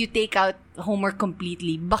if you take out homework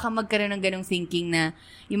completely, baka magkaroon ng ganong thinking na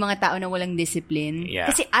yung mga tao na walang discipline. Yeah.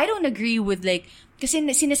 Kasi I don't agree with kasi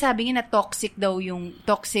sinasabi niya na toxic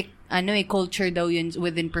culture daw yun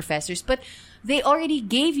within professors. But they already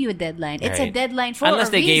gave you a deadline. It's a deadline for a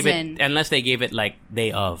reason. Unless they gave it like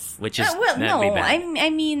day of, which is no. be bad. I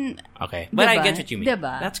mean, okay, but diba? I get what you mean.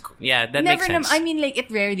 Diba? That's cool. Yeah, that makes sense. I mean, like,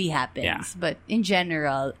 it rarely happens. Yeah. But in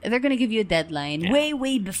general, they're gonna give you a deadline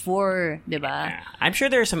way before, diba? Yeah. I'm sure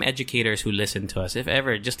there are some educators who listen to us. If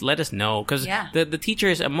ever, just let us know, because the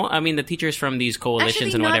teachers, the teachers from these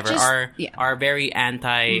coalitions and whatever are very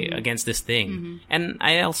anti against this thing. And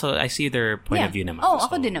I see their point of view naman.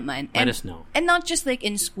 Ako din naman. Let us know. And not just like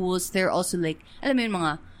in schools, they're also like, alam mo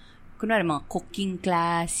yung mga cooking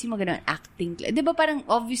class, yung mga ganun, acting class. Diba parang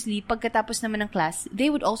obviously, pagkatapos naman ng class, they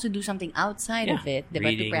would also do something outside of it.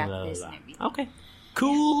 Diba? Reading, to practice. Blah, blah, blah. Okay.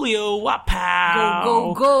 Cool, yo,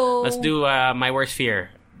 wapow. Go. Let's do my worst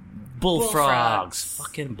fear. Bullfrogs.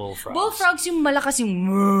 Fucking bullfrogs. Bullfrogs yung malakas yung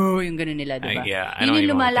ganun nila, diba? I don't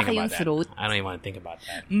even want to think yung about throat. That. I don't even want to think about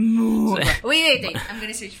that. Wait. I'm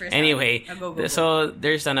gonna search for a Anyway, go. So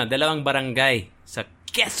there's dalawang barangay sa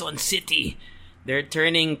Quezon City. They're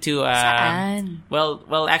turning to Saan? Well,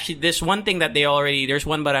 actually, there's one thing that there's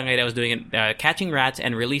one barangay that was doing catching rats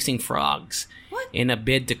and releasing frogs. What? In a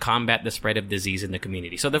bid to combat the spread of disease in the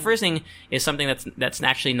community. So the first thing is something that's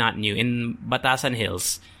actually not new. In Batasan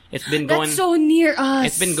Hills, it's been going. That's so near us.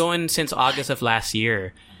 It's been going since August of last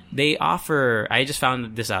year. They offer. I just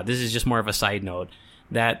found this out. This is just more of a side note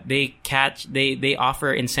that they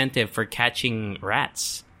offer incentive for catching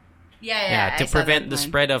rats. Yeah, to prevent the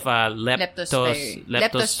spread of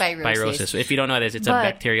leptospirosis. So if you don't know this, it's a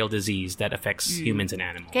bacterial disease that affects humans and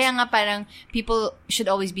animals. Kaya nga parang people should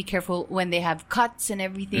always be careful when they have cuts and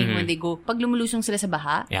everything, when they go, pag lumulusong sila sa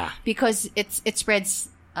baha. Yeah. Because it spreads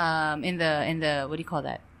in the what do you call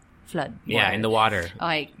that? Flood. Water. Yeah, in the water.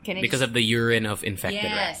 Okay, because of the urine of infected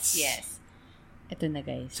rats. Yes. Ito na,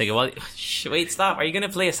 guys. So, well, wait, stop. Are you gonna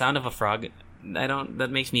play a sound of a frog? That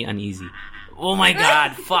makes me uneasy. Oh my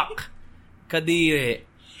God, fuck. Kadiri.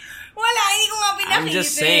 Wala, hindi ko nga pinakita. I'm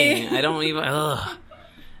just saying. I don't even... Ugh.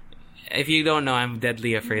 If you don't know, I'm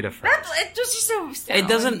deadly afraid of frogs. It was just so... It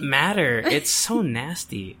doesn't matter. It's so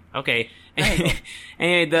nasty. Okay. Anyway,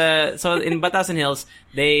 so in Batasan Hills,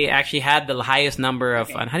 they actually had the highest number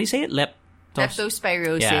of... How do you say it?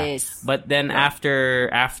 Leptospirosis. Yeah. But then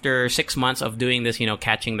after 6 months of doing this,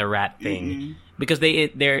 catching the rat thing, because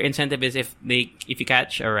their incentive is if you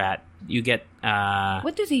catch a rat, you get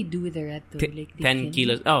what do they do with the rat though? 10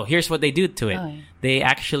 kilos. Oh, here's what they do to it. They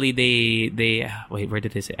actually they wait, where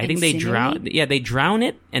did they say? I think they drown. Yeah, they drown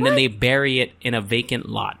it and then they bury it in a vacant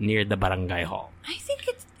lot near the barangay hall. I think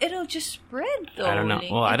it'll just spread though. I don't know.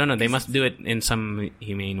 Well, I don't know. They must do it in some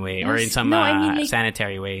humane way or in some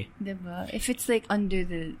sanitary way. Diba? If it's like under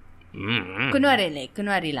the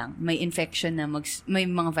kunwari lang, may infection na may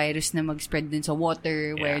mga virus na mag-spread dun sa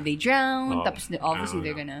water where they drown. Tapos obviously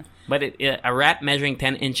they're gonna... But a rat measuring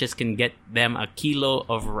 10 inches can get them a kilo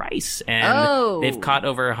of rice. And they've caught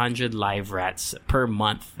over 100 live rats per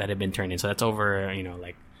month that have been turned in. So that's over,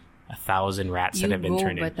 like 1,000 rats that have been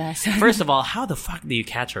turned in. First of all, how the fuck do you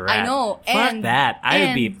catch a rat? I know. Fuck that.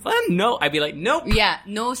 I'd be like, nope. Yeah,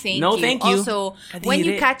 no thank you. Also, when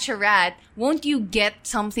you catch a rat, won't you get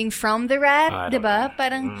something from the rat? Diba?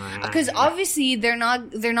 Parang, because obviously they're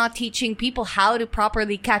not teaching people how to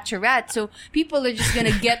properly catch a rat. So people are just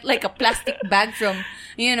gonna get like a plastic bag from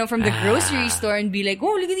the grocery store and be like,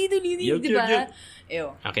 oh, look at dito, diba?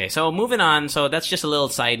 Ew. Okay, so moving on. So that's just a little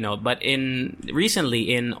side note. But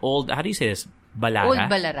recently in Old, how do you say this? Balara? Old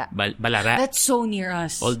Balara. Balara. That's so near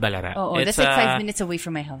us. Old Balara. Oh, that's like 5 minutes away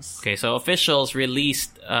from my house. Okay, so officials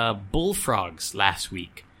released bullfrogs last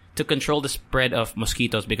week to control the spread of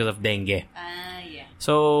mosquitoes because of dengue. Yeah.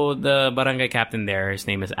 So the barangay captain there, his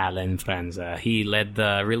name is Alan Franza, he led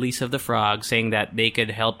the release of the frogs, saying that they could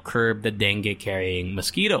help curb the dengue-carrying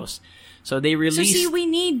mosquitoes. So they released... So see, we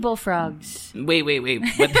need bullfrogs. Wait. Wait.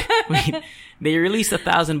 They released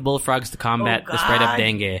 1,000 bullfrogs to combat the spread of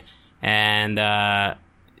dengue. And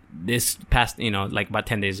this past, like about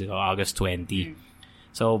 10 days ago, August 20.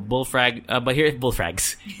 So bullfrog... but here's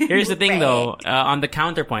bullfrogs. Here's the thing, though. On the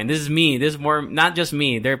counterpoint, this is me. This is more... Not just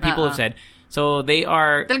me. There are people who've said... So they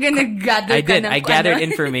are... I gathered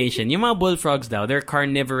information. Yung mga bullfrogs, though, they're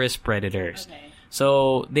carnivorous predators. Okay.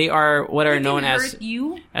 So they are what are known as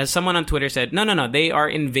someone on Twitter said, no, they are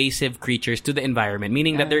invasive creatures to the environment,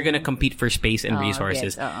 meaning that they're going to compete for space and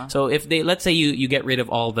resources. Yes, So if let's say you get rid of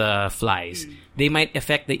all the flies, they might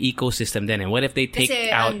affect the ecosystem then. And what if they take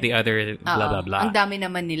out the other blah, blah, blah? Ang dami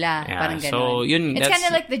naman nila. Yeah, parang ganun. so it's kind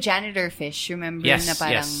of like the janitor fish, remember? Yes, na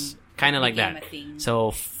parang yes. Kind of like that.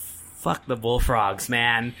 So fuck the bullfrogs,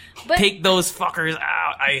 man. Take those fuckers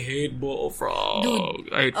out. I hate bullfrogs.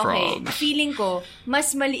 Dude, I hate frogs. Feeling ko,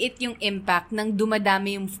 mas maliit yung impact ng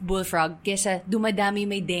dumadami yung bullfrog kesa dumadami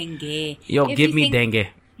may dengue. Yo, give me dengue.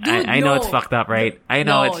 Dude, I know it's fucked up, right? I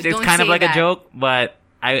know it's kind of like a joke, but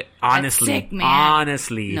I honestly, sick, no.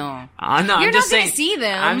 No, You're not gonna see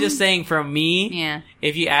them. I'm just saying, from me,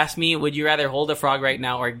 if you ask me, would you rather hold a frog right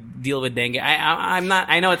now or deal with dengue? I'm not.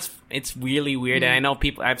 I know it's really weird, and I know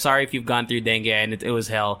people. I'm sorry if you've gone through dengue and it was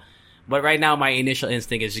hell, but right now my initial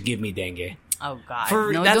instinct is to give me dengue. Oh God!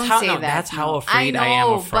 Don't say that. That's how afraid I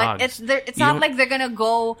am of frogs. But it's not like they're gonna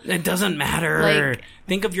go. It doesn't matter.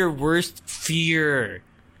 Think of your worst fear.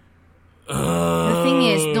 The thing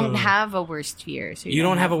is, don't have a worst fear. So you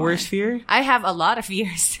don't have a worst fear? I have a lot of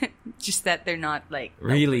fears. Just that they're not like...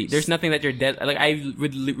 Really? There's nothing that you're dead... Like, I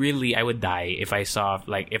would die if I saw...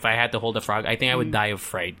 Like, if I had to hold a frog, I think I would die of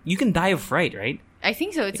fright. You can die of fright, right? I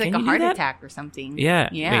think so. It's like a heart attack or something. Yeah.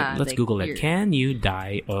 Wait, let's Google it. Can you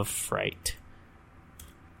die of fright?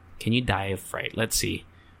 Can you die of fright? Let's see.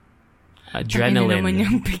 Adrenaline. Ano naman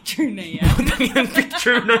yung picture na yan?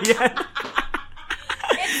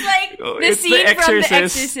 It's like the scene from The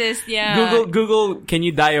Exorcist. Yeah. Google can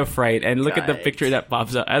you die of fright and look at the picture that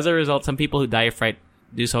pops up. As a result, some people who die of fright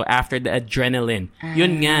do so after the adrenaline.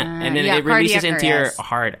 Yun nga. And then it releases into your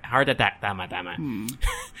heart attack. Tama.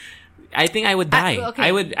 I think I would die.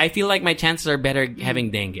 Okay. I feel like my chances are better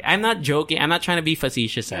having dengue. I'm not joking. I'm not trying to be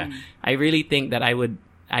facetious. I really think that I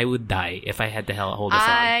would die if I had to hold a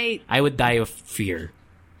frog. I would die of fear.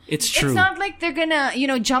 It's true. It's not like they're gonna,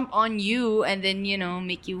 jump on you and then,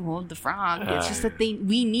 make you hold the frog. It's just that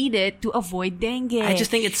we need it to avoid dengue. I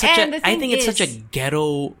just think it's such a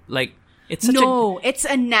ghetto, like, it's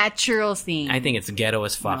a natural thing. I think it's ghetto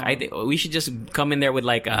as fuck. I think we should just come in there with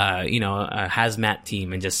like a hazmat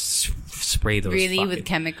team and just spray those. Really, with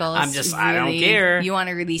chemicals? I don't care. You want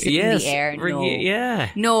to release it in the air? No. Yeah.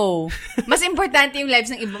 No. Mas importante yung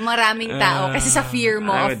lives ng maraming tao kasi sa fear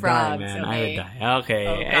mo of frogs. Man. Okay? I would die. Okay.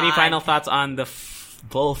 Any final thoughts on the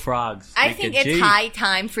bullfrogs? I think it's high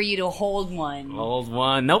time for you to hold one. Hold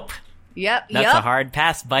one. Nope. Yep. That's a hard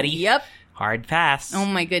pass, buddy. Yep. Hard pass. Oh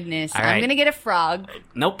my goodness. All right. I'm gonna get a frog.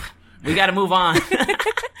 Nope. We gotta move on.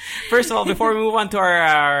 First of all, before we move on to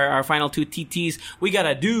our final two TTs, we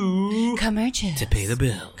gotta do... Commercials. To pay the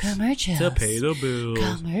bills. Commercials. To pay the bills.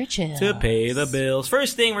 Commercials. To pay the bills.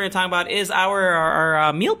 First thing we're gonna talk about is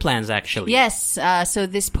our meal plans, actually. Yes. So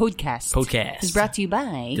this podcast is brought to you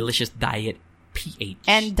by... Delicious Diet PH.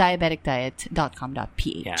 And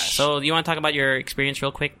diabeticdiet.com.ph. Yeah. So, do you want to talk about your experience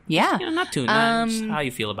real quick? Yeah. Not how you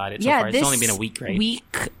feel about it so far. It's only been a week, right?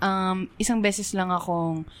 Isang beses lang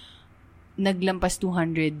akong naglampas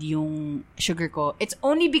 200 yung sugar ko. It's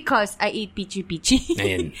only because I ate peachy.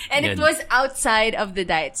 And it was outside of the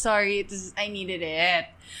diet. Sorry, I needed it.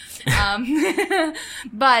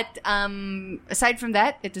 But aside from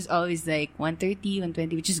that, it was always like 130,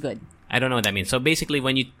 120, which is good. I don't know what that means. So basically,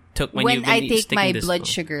 when I take my blood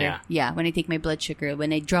sugar, when I take my blood sugar,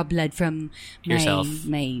 when I draw blood from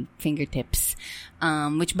my fingertips,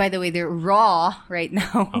 which by the way, they're raw right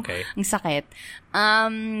now. Okay. Ang sakit.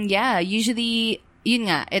 Usually, yun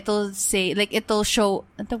nga, it'll say, like, it'll show,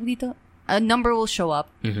 ang tawag dito? A number will show up.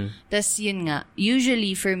 Mm-hmm. Tas yun nga,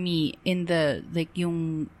 usually for me, in the, like,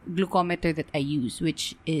 yung glucometer that I use,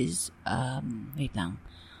 which is, wait lang.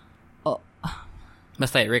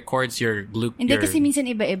 Basta it records your glucose. Hindi kasi minsan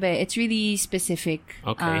iba-iba. It's really specific.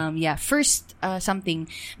 Okay. First, something.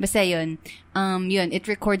 Basta yun. It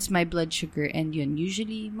records my blood sugar and yun,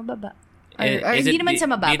 usually mababa. Or hindi naman sa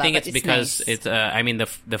mababa, do you think it's because nice.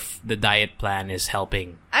 it's the diet plan is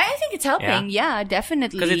helping? I think it's helping. Yeah,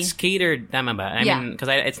 definitely. Because it's catered, tama ba? I mean, because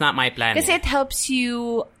it's not my plan. Kasi it helps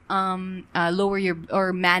you lower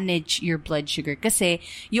or manage your blood sugar. Kasi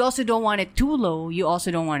you also don't want it too low. You also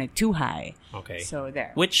don't want it too high. Okay. So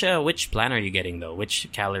there. Which plan are you getting though? Which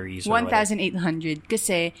calories? 1,800.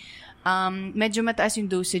 Kasi medyo mataas yung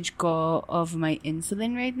dosage ko of my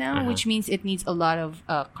insulin right now, which means it needs a lot of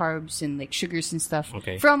carbs and like sugars and stuff.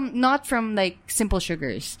 Okay. Not from like simple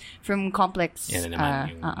sugars, from complex.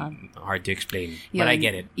 Hard to explain, but I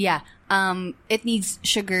get it. Yeah. It needs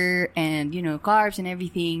sugar and carbs and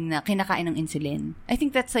everything na kinakain ng insulin. I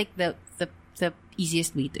think that's like the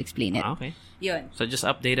easiest way to explain it. Okay. Yun. So just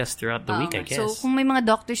update us throughout the week, I guess. So kung may mga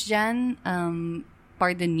doctors dyan,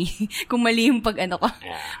 pardon me kung mali yung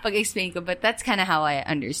pag-explain ko, but that's kind of how I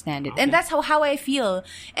understand it. Okay. And that's how I feel.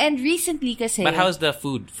 And recently kasi... But how's the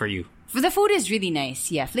food for you? The food is really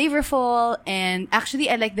nice. Yeah, flavorful. And actually,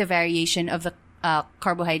 I like the variation of the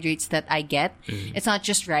carbohydrates that I get. Mm. It's not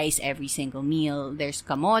just rice every single meal. There's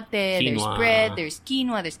kamote, there's bread, there's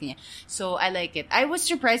quinoa, there's kanya. So, I like it. I was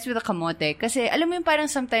surprised with the kamote kasi, alam mo yung parang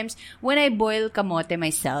sometimes, when I boil kamote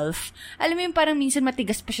myself, alam mo yung parang minsan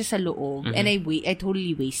matigas pa siya sa loob, and I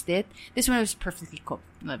totally waste it. This one was perfectly cooked.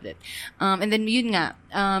 Loved it. And then, yun nga,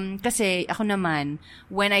 kasi ako naman,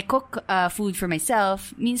 when I cook food for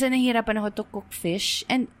myself, minsan nahihirapan ako to cook fish,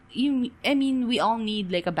 and we all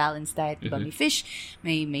need like a balanced diet. Diba? May fish,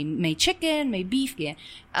 may chicken, may beef. Kaya,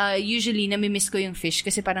 usually, namimiss ko yung fish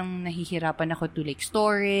kasi parang nahihirapan ako to like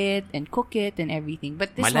store it and cook it and everything.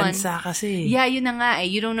 But this malansa kasi. Yeah, yun na nga.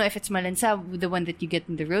 You don't know if it's malansa, the one that you get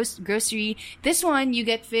in the grocery. This one, you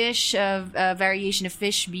get fish, a variation of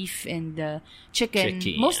fish, beef, and chicken.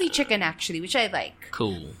 Mostly chicken actually, which I like.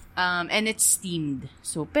 Cool. And it's steamed.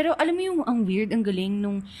 So, pero alam mo yung ang weird, ang galing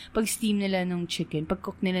nung pag-steam nila ng chicken,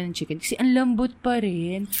 pag-cook nila ng chicken, kasi ang lambot pa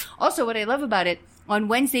rin. Also, what I love about it, on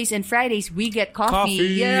Wednesdays and Fridays, we get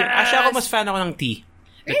coffee. Yes! Actually, ako mas fan ako ng tea.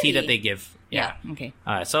 The tea that they give. Yeah. Okay.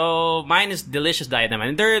 So, mine is Delicious Diet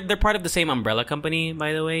naman. They're part of the same umbrella company,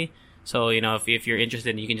 by the way. So, if you're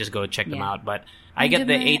interested, you can just go check them out. But I get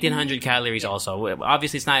the 1,800 calories also.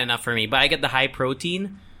 Obviously, it's not enough for me, but I get the high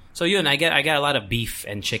protein. So I got a lot of beef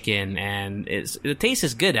and chicken, and the taste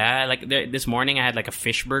is good. Like this morning, I had like a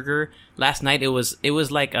fish burger. Last night, it was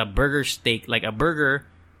like a burger steak, like a burger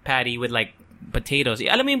patty with like potatoes.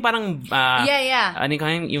 Alam mo yung parang ano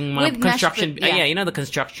yung mga with construction. The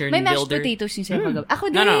construction may builder. May mashed potatoes yung sa'yo kagabi.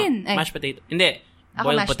 Ako din. No, mashed potato. Hindi,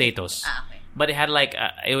 boiled potatoes. Okay. but it had like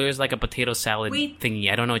it was like a potato salad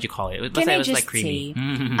thingy. I don't know what you call it. Can I was just like creamy. say,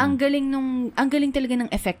 ang galing talaga ng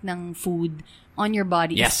effect ng food on your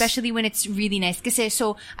body, especially when it's really nice. Kasi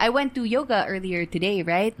so I went to yoga earlier today,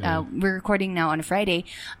 right? We're recording now on a Friday.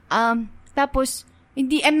 Tapos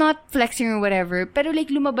I'm not flexing or whatever, pero like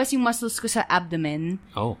lumabas yung muscles ko sa abdomen.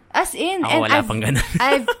 Oh. As in, and wala pang ganun.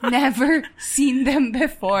 I've never seen them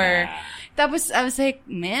before. Tapos I was like,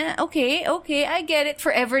 man, okay, I get it.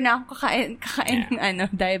 Forever na ako kakain ng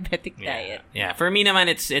diabetic diet. Yeah, for me naman,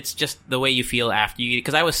 it's just the way you feel after you,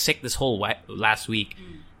 because I was sick this whole last week.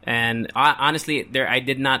 And honestly, I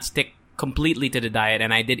did not stick completely to the diet,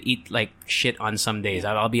 and I did eat like shit on some days.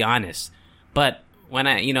 I'll be honest. But when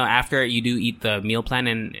after you do eat the meal plan,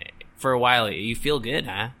 and for a while, you feel good,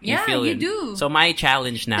 huh? You do. So my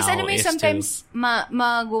challenge now is sometimes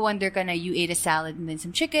mag-wonder ka na you ate a salad and then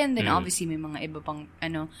some chicken, then obviously may mga iba pang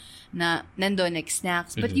na nandun like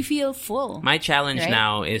snacks, but you feel full. My challenge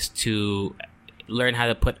now is to learn how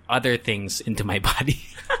to put other things into my body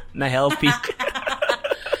na healthy.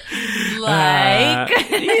 Like?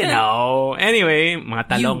 Anyway, mga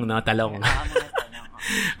talong, talong.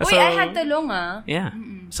 Wait, I had talong, Yeah.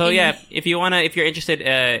 So if you're interested,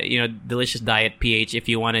 Delicious Diet PH, if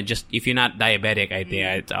you're not diabetic, I think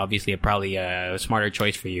it's obviously probably a smarter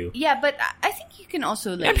choice for you. Yeah, but I think you can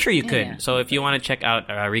also I'm sure you could. Yeah. So if you want to check out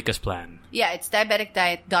Rika's plan. Yeah, it's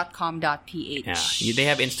diabeticdiet.com.ph. Yeah, they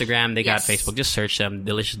have Instagram, they got Facebook. Just search them,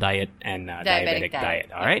 Delicious Diet and Diabetic Diet.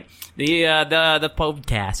 All right. The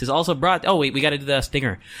podcast is also brought. Oh wait, we got to do the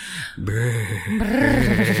stinger.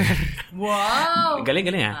 Wow. Galing.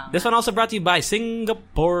 This one also brought to you by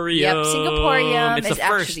Singaporeum. Yep, Singaporeum. It's the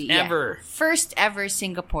first ever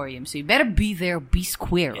Singaporeum. So you better be there, be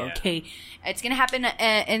square, okay? It's gonna happen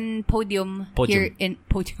in Podium here in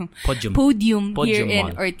Podium here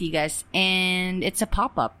in Ortigas, and it's a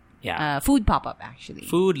pop-up. Yeah. Food pop-up, actually.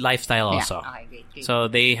 Food lifestyle also. Okay, great. So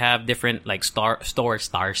they have different like stores.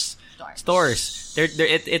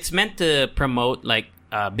 It's meant to promote like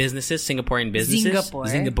businesses, Singaporean businesses.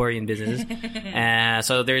 Singaporean businesses.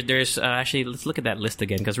 So there's actually, let's look at that list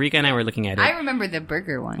again, because Rika and I were looking at it. I remember the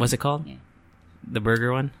burger one. What's it called? Yeah. The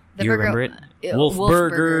burger one? Do you remember it? Wolf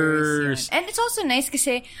Burgers. Yeah. And it's also nice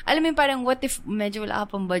kasi, alam mo parang what if medyo wala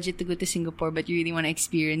ka pang budget to go to Singapore but you really want to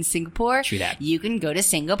experience Singapore? True that. You can go to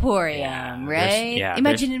Singaporeum, right?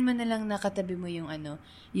 Imagine mo na lang nakatabi mo yung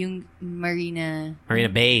yung Marina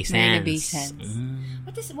Bay Sands. Marina Bay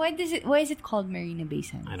Sands. Why is it called Marina Bay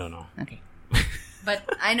Sands? I don't know. Okay. But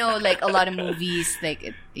I know like a lot of movies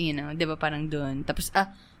like di ba parang doon. Tapos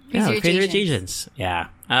Crazy Rich Asians. Yeah.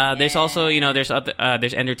 There's also,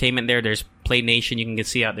 there's entertainment there. There's Play Nation. You can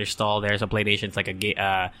see out their stall. There's a Play Nation. It's like a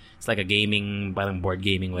gaming, board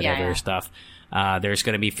gaming, whatever stuff. There's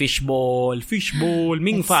gonna be fishball,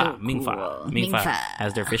 Mingfa. Mingfa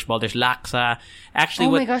has their fishball. There's laksa. Actually,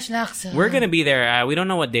 my gosh, laksa. We're gonna be there. We don't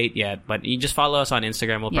know what date yet, but you just follow us on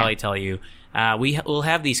Instagram. We'll probably tell you. We'll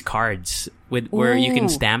have these cards where you can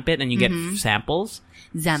stamp it and you get samples.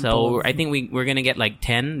 So I think we're gonna get like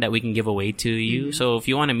 10 that we can give away to you. So if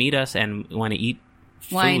you want to meet us and want to eat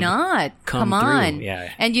food, why not? Come on.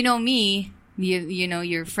 Yeah. And me,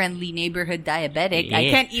 your friendly neighborhood diabetic. Yeah. I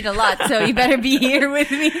can't eat a lot, so you better be here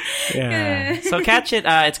with me. Yeah. So catch it.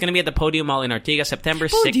 It's gonna be at the Podium Mall in Ortigas, September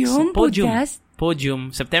 6th.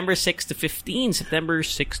 Podium, September 6th to 15. September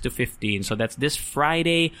 6th to 15. So that's this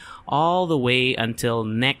Friday all the way until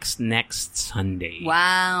next Sunday.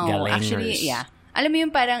 Wow. Galangers. Actually, yeah. Alam mo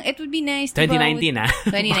yung parang, it would be nice to 2019 na.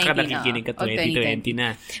 2019 Baka nakikinig ka 2020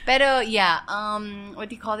 na. Pero yeah,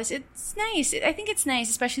 what do you call this? It's nice. I think it's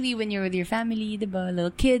nice, especially when you're with your family, diba?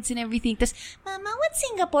 Little kids and everything. Tapos, Mama, what's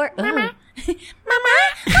Singapore? Mama,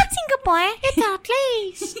 what's Singapore? It's a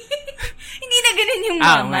place. Hindi na ganun yung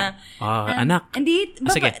mama. Anak. Hindi.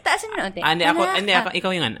 Sige. Taasan mo na unti.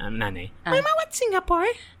 Ikaw yung nanay. Mama, what's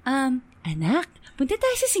Singapore? Anak, punta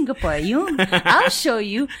tayo sa Singapore. I'll show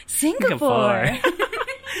you Singapore.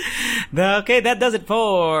 Okay, that does it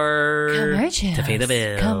for commercials. To pay the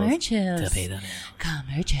bills. Commercials. To pay the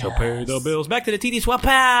bills. To pay the bills. Back to the TD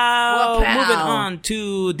Swapow. Moving on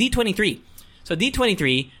to D23. So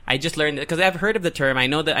D23, I just learned, because I've heard of the term, I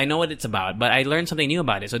know what it's about, but I learned something new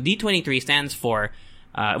about it. So D23 stands for,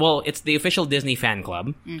 it's the official Disney fan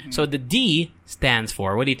club. Mm-hmm. So the D stands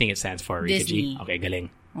for, what do you think it stands for, Rika Disney. G? Okay,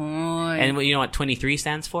 galing. Oh. And you know what 23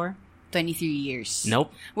 stands for? 23 years.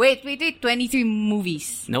 Nope. Wait. 23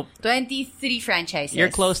 movies. Nope. 23 franchises. You're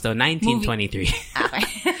close though. 1923. Okay.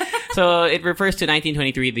 So it refers to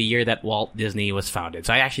 1923, the year that Walt Disney was founded.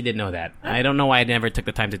 So I actually didn't know that. I don't know why I never took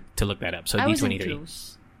the time to look that up. So I D23. wasn't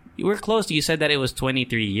close. You were close. You said that it was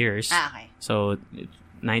 23 years. Okay. So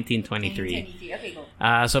 1923. Okay,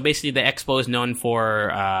 go. So basically, the expo is known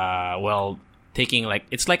for taking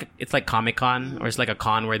it's like Comic-Con, or it's like a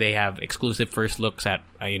con where they have exclusive first looks at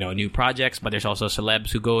new projects. But there's also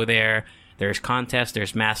celebs who go there. There's contests,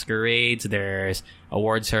 there's masquerades, there's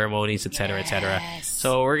award ceremonies, etc., etc.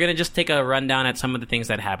 So we're gonna just take a rundown at some of the things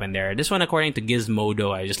that happened there. This one, according to Gizmodo,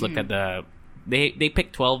 I just looked at they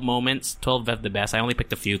picked 12 moments, 12 of the best. I only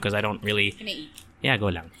picked a few because I don't really. Yeah, go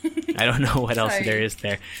lang. I don't know what else there is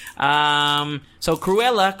there. So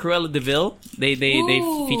Cruella DeVille, they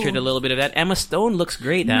featured a little bit of that. Emma Stone looks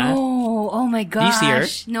great, huh? No, oh my gosh. Do you see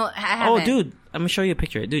her? No, I haven't. Oh, dude, I'm gonna show you a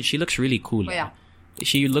picture. Dude, she looks really cool. Oh, yeah.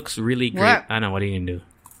 She looks really great. What? I know, what are you gonna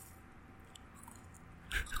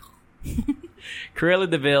do? Cruella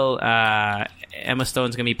DeVille, Emma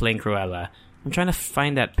Stone's gonna be playing Cruella. I'm trying to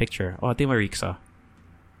find that picture. Oh, ito yung Mariksa.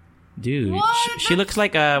 Dude, she looks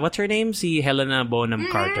like, what's her name? Si Helena Bonham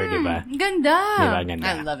Carter, diba? Ganda. Diba, ganda.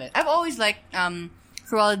 I love it. I've always liked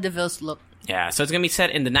Cruella DeVille's look. Yeah, so it's gonna be set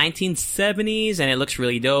in the 1970s, and it looks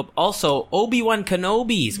really dope. Also, Obi-Wan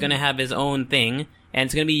Kenobi is gonna have his own thing. And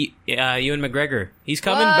it's gonna be Ewan McGregor. He's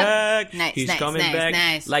coming back. Nice, He's nice, coming nice, back.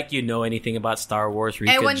 nice. Like you know anything about Star Wars,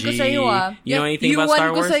 Rika Ewan G. ko sa'yo, You know anything about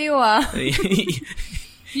Star Wars? Ewan ko sa'yo,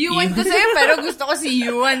 Ewan ko sa'yo, pero gusto ko si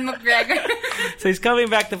Ewan McGregor. So he's coming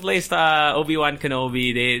back to play Obi-Wan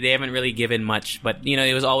Kenobi. They haven't really given much, but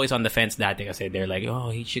it was always on the fence dati kasi they're like, oh,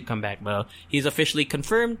 he should come back. Well, he's officially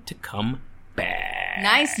confirmed to come back.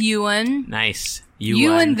 Nice, Ewan. Nice.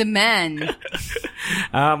 Ewan the man.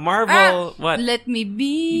 Marvel, what? Let me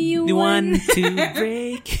be the one to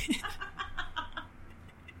break.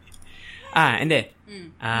 Hindi.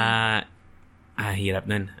 Hirap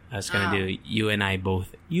nun. I was gonna do You and I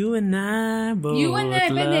both. You and I both. You and I,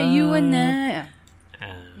 love. you and I.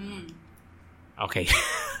 Okay.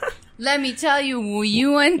 Let me tell you,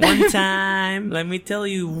 you and One time. Let me tell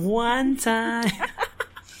you one time.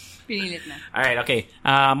 Pinilit na. All right, okay.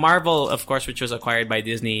 Marvel, of course, which was acquired by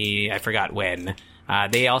Disney, I forgot when.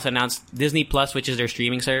 They also announced Disney Plus, which is their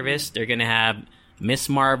streaming service. They're gonna have Miss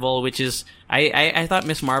Marvel, which is I thought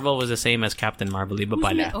Miss Marvel was the same as Captain Marvel. Iba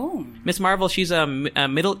pala. Miss Marvel, she's a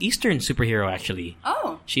Middle Eastern superhero actually.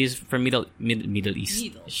 Oh. She's from Middle East.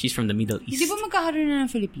 She's from the Middle East. Hindi ba magkakaroon na ng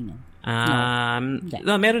Filipino?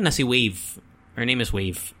 No, meron na si Wave. Her name is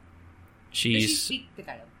Wave. Does she She's speak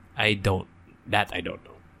Tagalog? I don't know. That I don't know.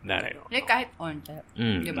 Like kahit on. I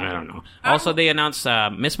don't know. Also, they announced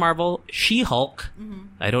Miss Marvel, She-Hulk.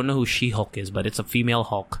 I don't know who She-Hulk is, but it's a female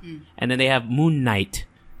Hulk. And then they have Moon Knight.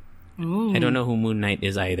 I don't know who Moon Knight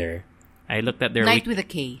is either. I looked at their Knight with a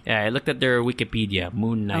K. Yeah, I looked at their Wikipedia.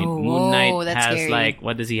 Moon Knight. Oh, Moon Knight that's has scary.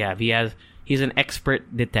 what does he have? He's an expert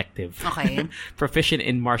detective. Okay. Proficient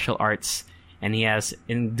in martial arts. And he has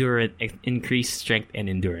increased strength and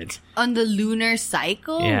endurance. On the lunar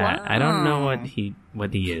cycle? Yeah, Wow. I don't know what he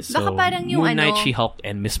is. So, Baka parang yung Moon Knight, She-Hulk,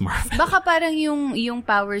 and Miss Marvel. Baka parang yung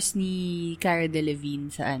powers ni Cara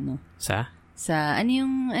Delevingne sa Sa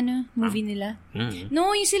yung movie nila?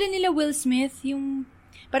 No, yung sila nila Will Smith, yung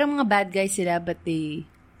parang mga bad guys sila, but they...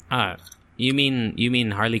 You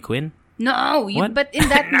mean Harley Quinn? No, but in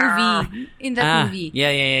that movie.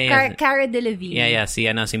 Yeah. Cara Delevingne. Yeah,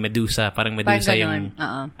 si Medusa, parang Medusa yung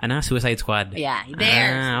Suicide Squad. Yeah,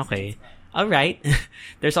 there. Okay. All right.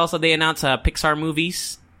 There's also, they announced Pixar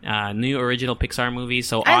movies, new original Pixar movies.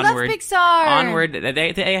 So I Onward. love Pixar. Onward.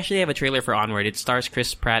 They actually have a trailer for Onward. It stars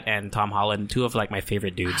Chris Pratt and Tom Holland, two of like my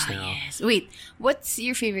favorite dudes now. Yes. Wait, what's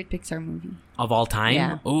your favorite Pixar movie? Of all time?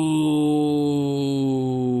 Yeah. Ooh.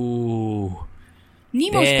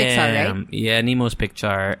 Nemo's Pixar, right? Yeah, Nemo's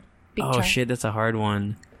Pixar. Oh shit, that's a hard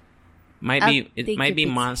one. It might be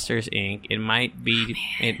Monsters Inc. It might be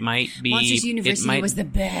Monsters University was the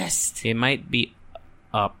best. It might be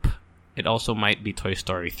Up. It also might be Toy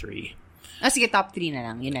Story 3. Sige, top 3 na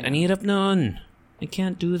lang. Yun na lang. Ang hirap nun. I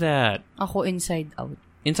can't do that. Ako Inside Out.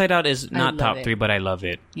 Inside Out is not top 3, but I love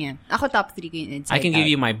it. Yeah. Ako top 3 ko yung Inside Out. I can give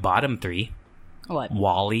you my bottom 3. What?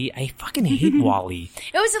 WALL-E. I fucking hate WALL-E.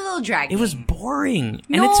 It was a little dragging. It was boring.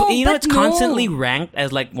 No, and it's but constantly ranked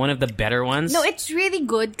as like one of the better ones. No, it's really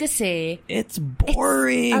good kasi it's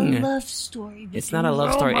boring. It's a love story. It's not a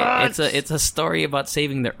love story. It's a story about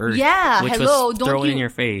saving the earth. Yeah, which hello. was thrown in your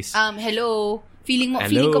face. Hello. Feeling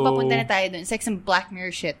ko papunta na tayo dun. It's like some Black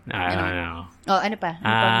Mirror shit. I don't know. Oh, ano pa?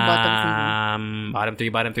 Bottom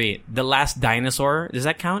 3. The Last Dinosaur. Does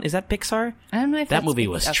that count? Is that Pixar? I don't know if that movie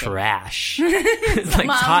was trash. It's like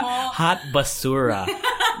hot basura.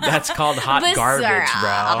 That's called hot garbage,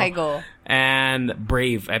 bro. Okay, go. And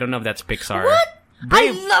Brave. I don't know if that's Pixar. What?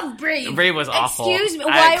 Brave, I love Brave. Brave was awful. Excuse me.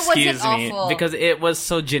 Why was it awful? awful? Because it was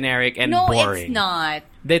so generic and boring. boring. No, it's not.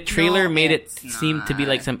 The trailer made it it's seem to be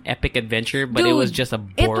like some epic adventure, but Dude, it was just a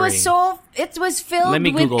boring. It was filled Let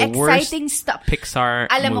me with Google exciting stuff. Pixar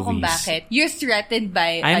Alam mo movies. kung bakit? You're threatened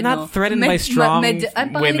by, I'm not threatened by strong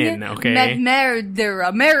women, okay?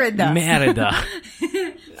 Merida. Merida.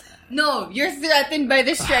 No, you're threatened by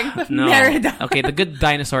the strength of No. Merida. Okay, The Good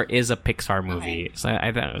Dinosaur is a Pixar movie. So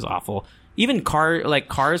I thought it was awful. Even Cars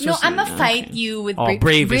No, was... I'm gonna fight you with Brave.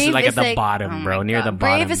 Brave is like at the bottom, bro. Near the bottom.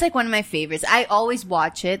 Brave is like one of my favorites. I always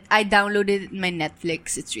watch it. I downloaded it in my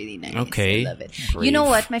Netflix. It's really nice. Okay. I love it. Brave. You know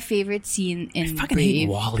what? My favorite scene in I fucking Brave. hate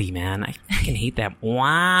Wall-E, man. I fucking hate that.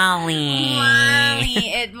 Wall-E. Wally.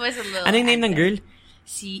 It was a little... Ano yung name ng girl?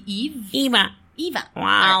 Si Eve. Eva.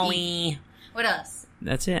 Wally. What else?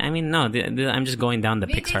 That's it. I mean, no. I'm just going down the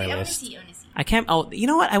Pixar I wanna list. see. I can't... Oh, you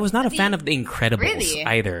know what? I was not a fan of The Incredibles Really?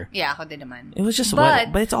 either. Yeah, ako din naman. It was just...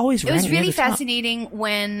 But it's always it was ranked near really the top. fascinating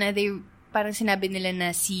when they parang sinabi nila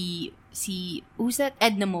na si who's that?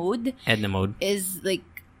 Edna Mode is like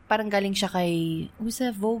parang galing siya kay who's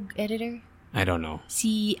the Vogue editor? I don't know.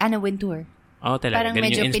 Si Anna Wintour. Oh, talaga. Parang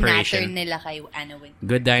Ganun medyo yung inspiration. pinattern nila kay Anna Wintour.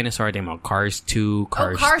 Good Dinosaur, din mo. Cars 2,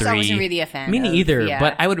 Cars 3. Cars I wasn't really a fan Me of. neither, Yeah.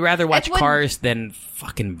 but I would rather watch It would- Cars than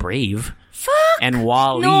fucking Brave. Fuck! And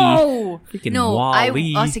Wall-E. No! Freaking No,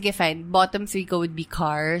 Wall-E. sige, fine. Bottom 3 ko would be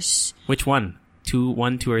Cars. Which one?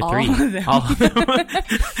 1, 2, or 3? All of them. All of them.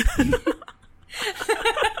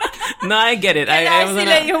 No, I get it. I wasn't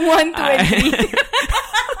sila yung 1, 2, and 3.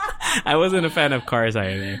 I wasn't a fan of Cars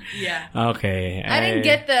either. Yeah. Okay. I didn't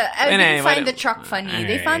get I didn't find the truck funny. All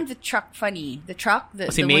They right. found the truck funny. The truck?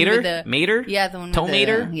 The See, one Mater? with the... Mater? Yeah, the one Tow with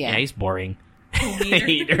Mater? the... Yeah. He's boring.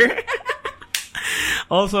 Hater.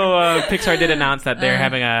 Also, Pixar did announce that they're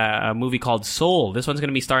having a movie called Soul. This one's going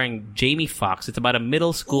to be starring Jamie Foxx. It's about a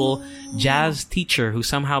middle school jazz teacher who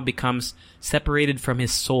somehow becomes separated from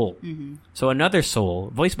his soul. Mm-hmm. So another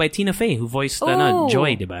soul, voiced by Tina Fey, who voiced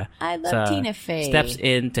Joy, diba? I love Tina Fey. Steps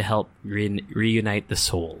in to help reunite the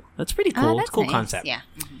soul. That's pretty cool. That's It's a cool nice. concept. Yeah.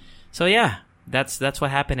 So yeah, that's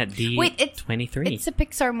what happened at D23. Wait, it's a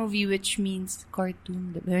Pixar movie, which means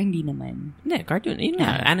cartoon. Pero hindi naman. Yeah, cartoon.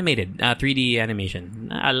 Animated. 3D animation.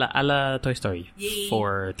 A la Toy Story.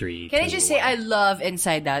 4, 3, Can 2, I just say, I love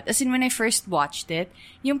Inside Out. As in, when I first watched it,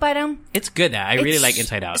 yung parang... It's good. I really like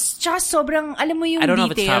Inside Out. It's just sobrang, alam mo yung I don't know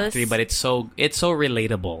details. if it's top 3, but it's so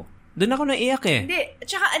relatable. Doon ako naiyak eh. Hindi.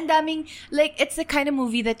 Tsaka ang daming, like, it's the kind of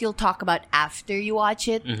movie that you'll talk about after you watch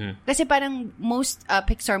it. Mm-hmm. Kasi parang most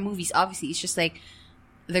Pixar movies, obviously, it's just like,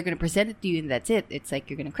 they're gonna present it to you and that's it. It's like,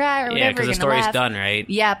 you're gonna cry or whatever. Yeah, because the story's laugh. done, right?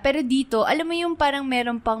 Yeah, pero dito, alam mo yung parang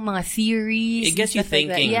meron pang mga theories. It gets you and stuff like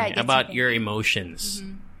that. thinking Yeah, it gets about you your emotions.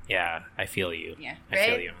 Mm-hmm. Yeah, I feel you. Yeah, I right?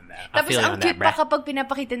 feel you on that. Tapos ang cute pa kapag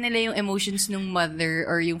pinapakita nila yung emotions ng mother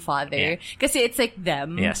or yung father. Yeah. Kasi it's like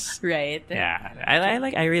them. Yes. Right? Yeah,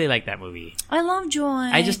 I really like that movie. I love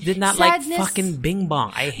Joy. I just did not Sadness. like fucking Bing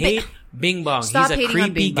Bong. I hate Bing Bong. Stop He's a hating on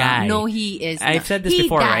creepy Bing Bong. guy. No, he is I've not. said this He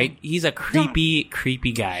before, died. right? He's a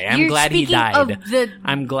creepy guy. I'm You're glad he speaking died. of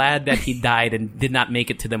I'm glad that he died and did not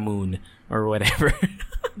make it to the moon or whatever.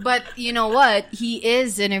 But you know what? He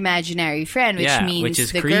is an imaginary friend, which means which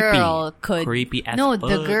is the creepy. girl could... Creepy as No, fuck.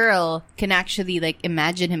 the girl can actually like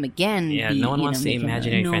imagine him again. Yeah, no one wants to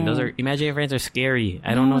imaginary friend. Those are imaginary friends are scary.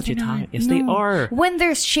 I don't know what you're talking. Yes, they are. When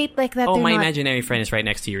they're shaped like that, Oh, they're my not... imaginary friend is right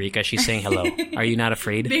next to Eureka. She's saying hello. Are you not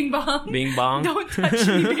afraid? Bing Bong. Bing Bong. Don't touch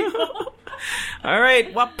me, Bing Bong. All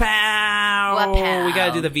right, wapow. Wapow. We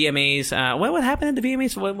gotta do the VMAs. What happened at the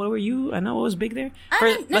VMAs? What were you? I know what was big there.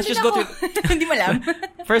 Ay, Let's just go through. Hindi mo alam.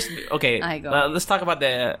 First, okay. Ay, go. Let's talk about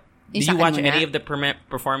the. Did Isa you ka watch muna. any of the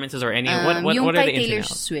performances or any? Yung What are the kay ins and Taylor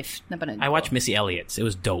outs? Swift. Napanood I ko. watched Missy Elliott's. It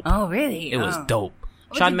was dope. Oh, really? It was Oh. dope.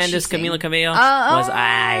 What Shawn did she Mendes, sing? Camila Cabello was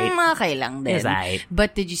aight. Okay lang din. Is aight.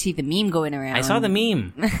 But did you see the meme going around? I saw the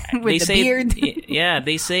meme. With the beard. Yeah,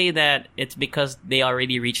 they say that it's because they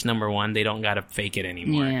already reached number 1. They don't gotta fake it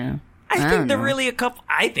anymore. Yeah. I think they're really a couple.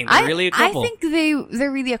 I think they're really a couple. I think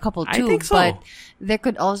they're really a couple too. I think so. But there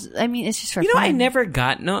could also, I mean, it's just for fun. I never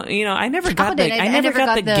got the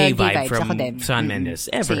gay vibe from Shawn Mendes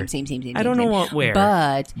ever. Same. I don't know where.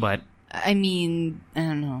 But I mean, I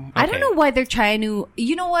don't know. Okay. I don't know why they're trying to.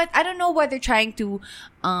 You know what? I don't know why they're trying to,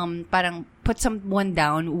 parang put someone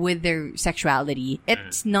down with their sexuality.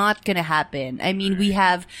 It's not gonna happen. I mean, we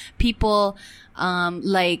have people,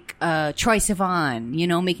 like Troye Sivan,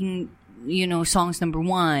 making. Songs number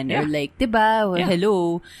 1 or like, diba? Or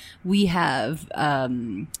hello. We have,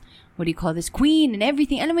 what do you call this? Queen and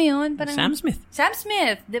everything. Alam mo yun? Parang, Sam Smith. Sam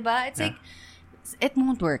Smith, diba? It's like, it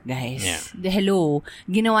won't work, guys. Yeah. Hello,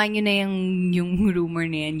 ginawa nyo na yung rumor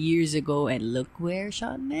na yan years ago, and look where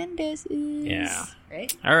Shawn Mendes is. Yeah.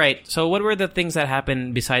 Right? All right. So what were the things that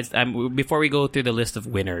happened besides... before we go through the list of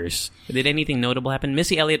winners, did anything notable happen?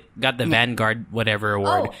 Missy Elliott got the Vanguard whatever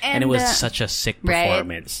award, and it was such a sick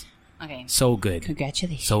performance. Right? Okay. So good.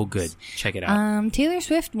 Congratulations. So good. Check it out. Taylor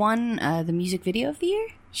Swift won the music video of the year.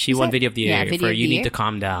 She won Video of the Year for You Need to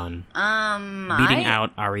Calm Down. Beating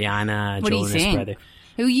out Ariana, Jonas Brothers.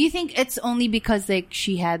 You think it's only because like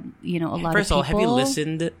she had, a lot First of people? of all, have you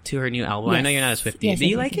listened to her new album? Yes. I know you're not a Swiftie. Yes, Do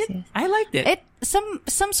you yes, like yes, it? yes. I liked it.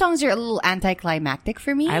 Some songs are a little anticlimactic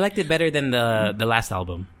for me. I liked it better than the last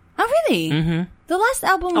album. Oh, really? Mm-hmm. The last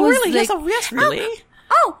album Oh, was really? like... Yes, really?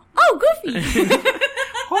 Goofy!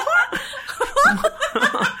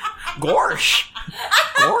 Gorsh!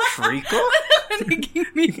 Gorsh, Rico?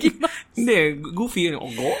 Hindi, Goofy yun.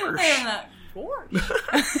 Gorsh.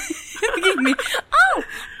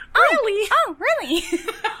 Really? Oh, really?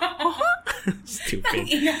 Stupid.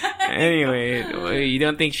 Anyway, you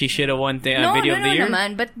don't think she should have won the Video of the Year? No,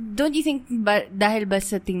 naman. But don't you think dahil ba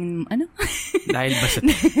sa tingin mo, ano? Dahil ba sa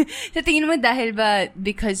sa tingin mo, dahil ba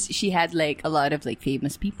because she had like a lot of like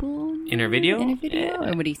famous people in her video?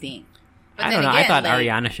 Or what do you think? But I don't know. I thought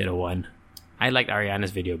Ariana should have won. I liked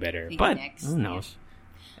Ariana's video better. But who knows?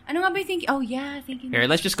 Ano nga ba you think? Oh, yeah. Here,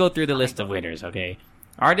 let's just go through the list of winners, okay?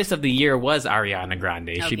 Artist of the Year was Ariana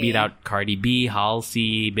Grande. She beat out Cardi B,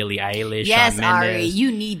 Halsey, Billie Eilish, yes, Shawn Mendes. Ari,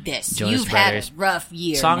 you need this. Jonas You've Brothers. had a rough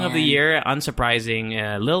year, Song of the Year,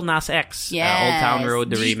 unsurprising, Lil Nas X, yes. Old Town Road,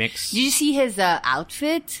 the remix. Did you see his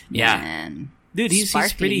outfit? Yeah. Man. Dude, he's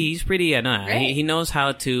pretty, right? he knows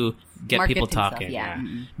how to get Market people himself, talking. yeah.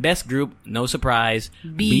 Mm-hmm. Best group, no surprise,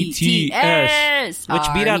 BTS.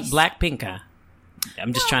 which beat out Blackpink.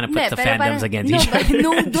 I'm just trying to put the fandoms against each other.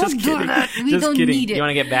 No, don't do that. We don't need it. You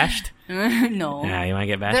want to get bashed? No. Yeah, you want to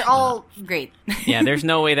get bashed? They're all great. Yeah, there's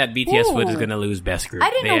no way that BTS is going to lose best group.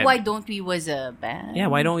 I didn't know Why Don't We was a band. Yeah,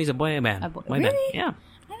 Why Don't We's a boy band. Why really? Yeah.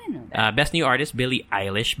 I didn't know that. Best new artist, Billie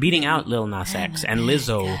Eilish, beating out Lil Nas X and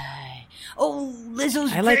Lizzo. Oh,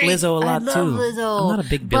 Lizzo's I like great. Lizzo a lot, I love too. Lizzo. I'm not a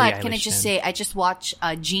big Billie Eilish But can I just fan. say, I just watched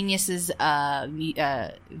Genius's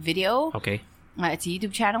video. Okay. It's a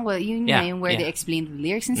YouTube channel where where they explain the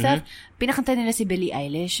lyrics and stuff. Pinakanta nila si Billie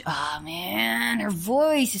Eilish. Oh, man. Her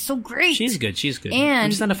voice is so great. She's good. And I'm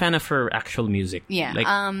just not a fan of her actual music. Yeah. Like,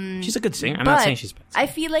 she's a good singer. I'm not saying she's bad. I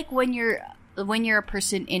feel like when you're a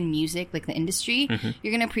person in music, like the industry,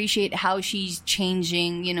 you're gonna appreciate how she's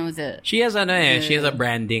changing, She has a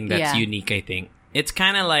branding that's unique, I think. It's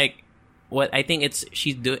kind of like what I think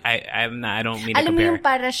she's doing. I don't mean to compare. Alam mo yung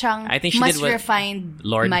para siyang I think she mas did what, refined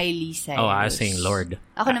Lord? Miley Cyrus. Oh, I was saying Lord.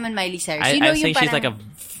 Ako naman Miley Cyrus. I was saying she's like a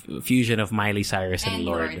fusion of Miley Cyrus and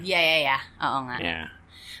Lord. Yeah. Oo nga. Yeah.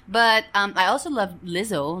 But I also love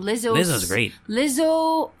Lizzo. Lizzo's great.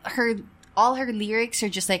 Lizzo, all her lyrics are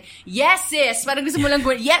just like, yes, sis. Parang gusto mo lang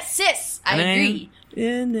gawin, yes, sis. I agree.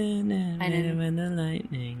 When the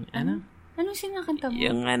lightning. Ano? Anong sinakanta mo?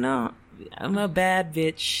 Yung I'm a bad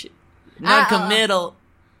bitch. Non-committal.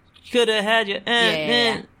 Could have had you.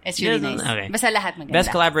 Yeah. It's really nice. Okay. Basta lahat maganda.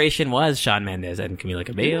 Best collaboration was Shawn Mendes and Camila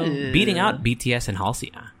Cabello, beating out BTS and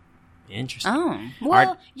Halsey. Interesting. Oh.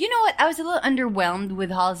 Well, you know what? I was a little underwhelmed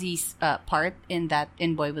with Halsey's part in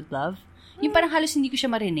Boy With Love. Yung parang halos hindi ko siya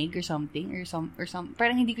marinig or something.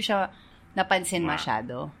 Parang hindi ko siya napansin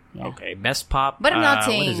masyado. Yeah. Okay. Best pop. But I'm not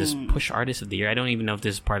saying... What is this? Push Artist of the Year. I don't even know if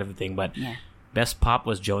this is part of the thing, but... Yeah. Best pop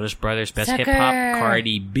was Jonas Brothers. Best Sucker. hip-hop,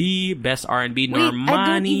 Cardi B. Best R&B, Normani. Wait, I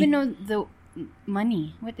don't even know the...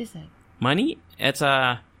 Money. What is that? Money? It's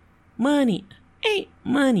money. Hey,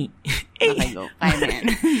 money. Okay, go. Fine,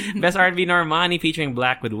 man. Best R&B, Normani featuring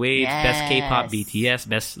Black with Waves. Yes. Best K-pop, BTS.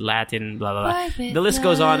 Best Latin, blah, blah, blah. Boy The list with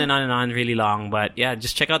goes on love. and on and on, really long. But yeah,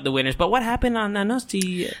 just check out the winners. But what happened on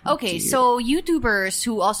Okay, so YouTubers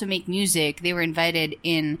who also make music, they were invited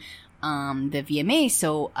in the VMA.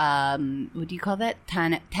 So, what do you call that?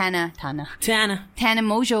 Tana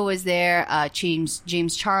Mojo was there.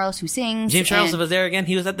 James Charles, who sings. James Charles was there again.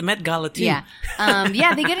 He was at the Met Gala too. Yeah.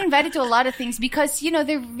 They get invited to a lot of things because,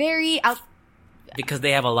 they're very out. Because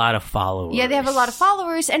they have a lot of followers. Yeah, they have a lot of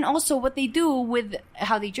followers. And also what they do with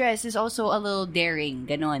how they dress is also a little daring.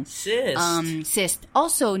 Ganon. Sis.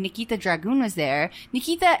 Also, Nikita Dragoon was there.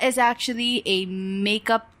 Nikita is actually a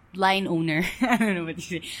makeup line owner. I don't know what to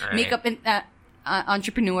say. Right. Makeup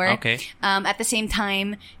entrepreneur. Okay. At the same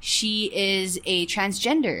time, she is a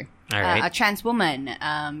transgender. All right. A trans woman.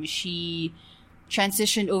 She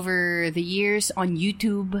transitioned over the years on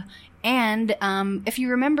YouTube. And if you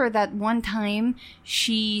remember that one time,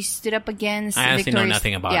 she stood up against I honestly know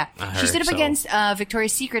nothing about her. She stood up against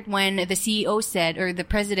Victoria's Secret when the CEO said, or the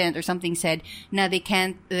president or something said, "Now they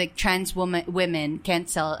can't, like trans women can't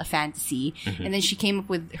sell a fantasy." And then she came up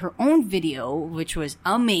with her own video, which was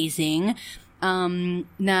amazing.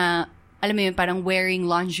 Na alam mo yun, parang wearing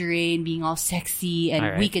lingerie and being all sexy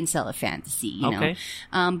and we can sell a fantasy, you know.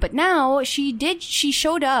 But now she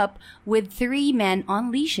showed up with 3 men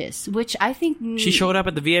on leashes, which I think she showed up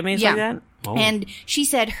at the VMAs like that? Oh. And she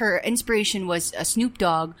said her inspiration was a Snoop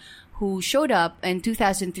Dogg who showed up in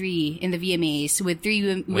 2003 in the VMAs with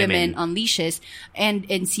 3 women on leashes and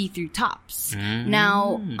see-through tops.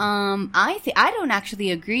 Now, I don't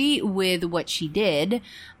actually agree with what she did.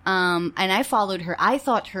 And I followed her. I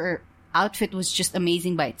thought her outfit was just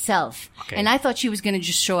amazing by itself. And I thought she was gonna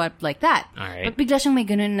just show up like that. But bigla siyang may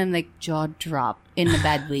ganun na like jaw drop in a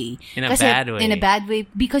bad way. In a bad way?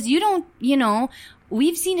 Because you don't,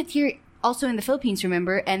 we've seen it here also in the Philippines,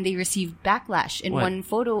 remember? And they received backlash in one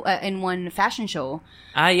photo, in one fashion show.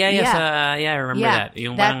 I remember that.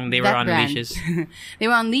 Yung they were on brand. leashes. They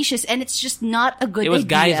were on leashes, and it's just not a good idea. It was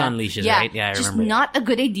guys on leashes, right? Yeah, I just remember. Not a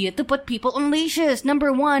good idea to put people on leashes.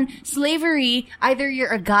 Number 1, slavery, either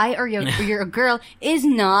you're a guy or you're a girl, is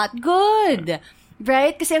not good.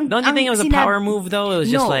 Right? Kasi don't you think it was a power move, though? It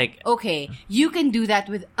was just like... Okay, you can do that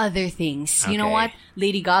with other things. You know what?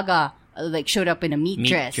 Lady Gaga like showed up in a meat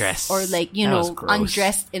dress. Or like,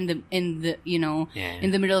 undressed in the in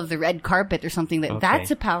the middle of the red carpet or something like that.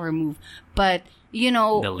 That's a power move. But, the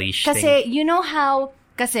leash kasi, thing. you know how,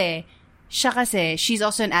 she's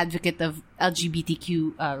also an advocate of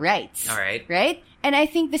LGBTQ rights. All right. Right? And I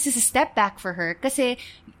think this is a step back for her. Kasi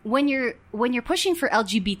when you're pushing for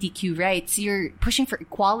LGBTQ rights, you're pushing for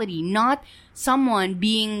equality, not someone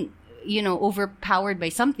being overpowered by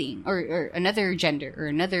something or another gender or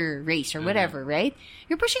another race or whatever, right?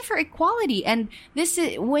 You're pushing for equality. And this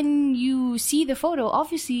is, when you see the photo,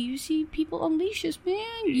 obviously you see people on leashes,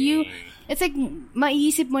 man. It's like,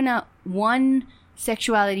 maiisip mo na one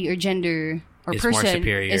sexuality or gender or person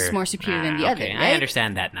is more superior than the other, right? I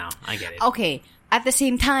understand that now. I get it. Okay. At the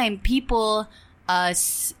same time, people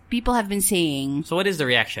have been saying... So what is the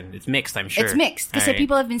reaction? It's mixed, I'm sure. It's mixed. Because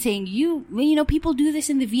people have been saying, people do this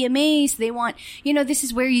in the VMAs. They want, this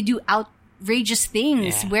is where you do outrageous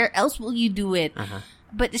things. Yeah. Where else will you do it?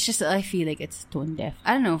 But it's just, I feel like it's tone deaf.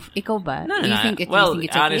 I don't know. Ikaw ba? No. Do you think it's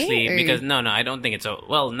honestly, okay? Because I don't think it's...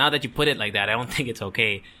 Well, now that you put it like that, I don't think it's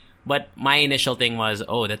okay. But my initial thing was,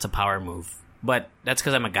 that's a power move. But that's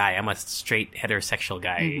because I'm a guy. I'm a straight heterosexual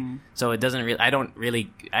guy. So it doesn't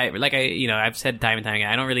really... I've said time and time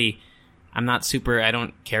again, I'm not super... I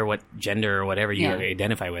don't care what gender or whatever you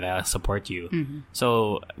identify with. I'll support you.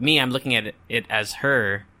 So me, I'm looking at it as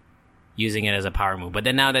her using it as a power move. But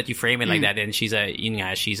then now that you frame it like that, and she's a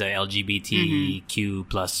LGBTQ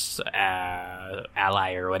plus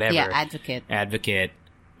ally or whatever. Yeah, advocate.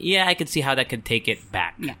 Yeah, I could see how that could take it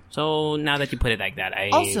back. Yeah. So now that you put it like that, I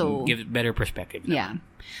also give it better perspective. Yeah.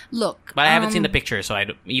 Look. But I haven't seen the picture, so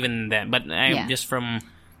just from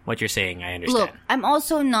what you're saying, I understand. Look, I'm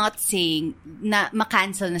also not saying na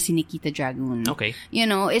makancel na si Nikita Dragun. Okay.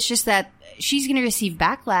 It's just that she's gonna receive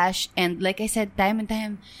backlash, and like I said time and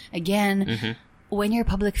time again, when you're a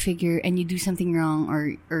public figure and you do something wrong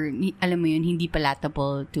or alam mo yun, hindi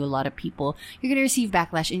palatable to a lot of people, you're gonna receive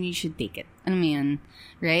backlash and you should take it. Alam mo yun,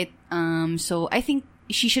 right? So I think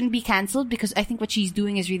she shouldn't be canceled because I think what she's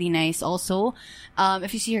doing is really nice also.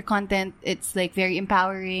 If you see her content, it's like very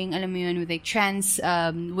empowering, alam mo yun, with like trans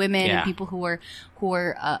women and people who are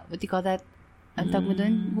what do you call that?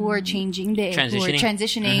 Who are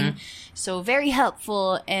transitioning. So very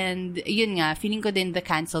helpful, and yun nga, feeling ko din the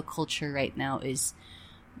cancel culture right now is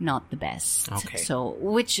not the best. Okay. So,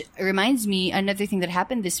 which reminds me, another thing that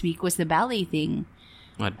happened this week was the ballet thing.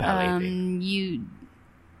 What ballet thing?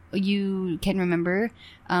 You can remember?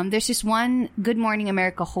 There's this one Good Morning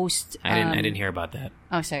America host. I didn't hear about that.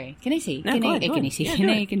 Oh, sorry. Can I say? No, Can I say? Yeah,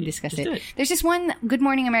 You can discuss Just it. do it. There's this one Good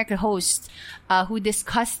Morning America host who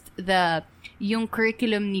discussed yung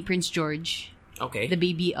curriculum ni Prince George. Okay. The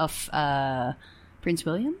baby of Prince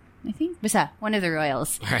William, I think. Basta, one of the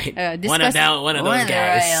royals. Right. One of those guys. The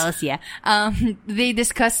royals, yeah. They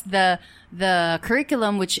discussed the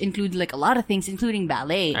curriculum, which include like a lot of things, including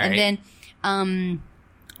ballet. All and right. then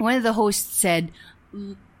one of the hosts said,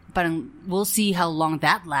 parang, we'll see how long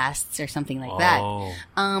that lasts or something like that.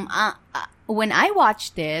 When I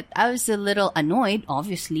watched it, I was a little annoyed,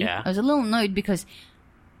 obviously. Yeah. I was a little annoyed because,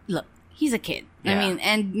 look, he's a kid. I mean,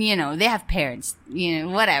 and, they have parents,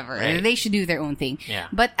 whatever. Right. They should do their own thing. Yeah.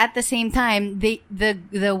 But at the same time,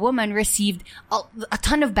 the woman received a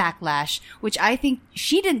ton of backlash, which I think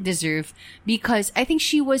she didn't deserve because I think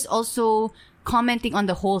she was also commenting on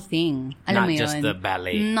the whole thing. Alam Not mo just yun? the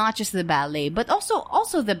ballet. Not just the ballet, but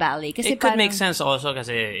also the ballet. Kasi It could make sense also because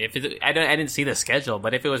I didn't see the schedule,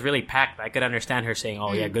 but if it was really packed, I could understand her saying,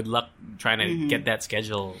 "Oh yeah, good luck trying to get that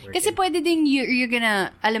schedule working." Kasi pwede ding you're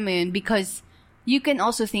gonna, alam mo yun, because you can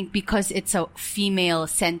also think because it's a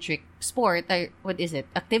female-centric sport, or what is it,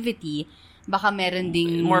 activity, baka meron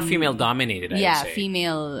ding... More female-dominated, I would say.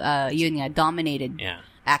 Female, yun nga, dominated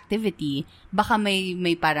activity. Baka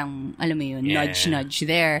may parang, alam mo yun, nudge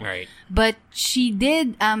there. Right. But she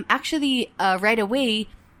did, actually, right away,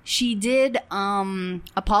 she did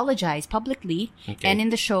apologize publicly and in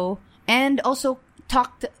the show, and also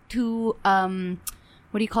talked to,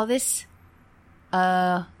 what do you call this?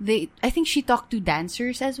 I think she talked to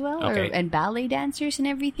dancers as well, and ballet dancers and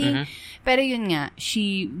everything. Pero yun nga,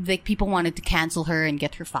 people wanted to cancel her and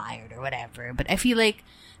get her fired or whatever. But I feel like,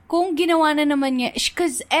 kung ginawa na naman niya,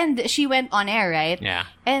 and she went on air, right? Yeah.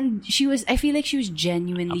 And I feel like she was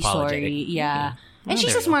genuinely sorry. Yeah. And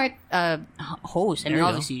she's a smart host. I mean,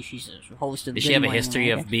 obviously, she's a host of Does she have a history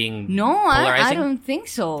of being I polarizing? don't think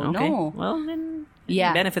so. Okay. No. Well, then,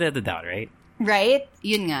 benefit of the doubt, right? Right?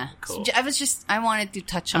 Yun nga. Cool. So, I wanted to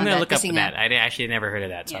touch on I'm that. going to look up kasi that. I actually never heard of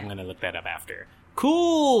that, so I'm going to look that up after.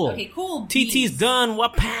 Cool. Okay, cool. TT's done.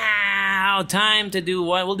 Wapow. Time to do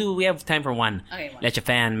what? We have time for one. Okay, one. Let your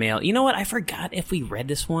fan mail. You know what? I forgot if we read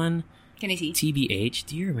this one. Can I see? TBH.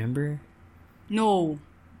 Do you remember? No.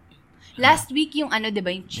 Last week yung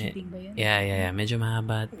diba yung cheating ba yun? Yeah. Medyo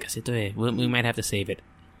mahaba kasi ito eh. We might have to save it.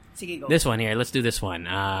 Sige, go. This one here. Let's do this one.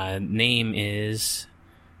 Name is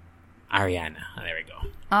Ariana. Oh, there we go.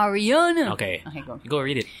 Ariana. Okay. Go. Go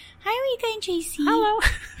read it. Hi, Rika and JC. Hello.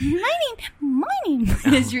 My name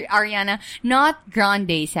is Ariana. Not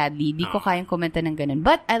Grande, sadly. Di ko kayang komenta ng ganun.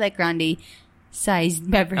 But I like Grande-sized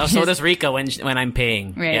beverages. So does Rika when I'm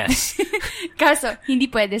paying. Right. Yes. Kaso, hindi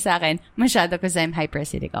pwede sa akin. Masyado because I'm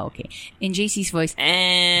hyperacidic. Okay. In JC's voice.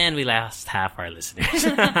 And we lost half our listeners.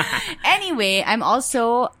 Anyway, I'm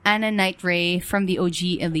also Anna Knight Ray from the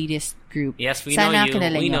OG Elitist group. Yes, we know you.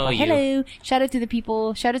 We know you. Hello. Shout out to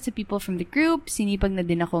people from the group. Sinipag na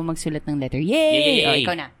din ako magsulat ng letter. Yay! Yay.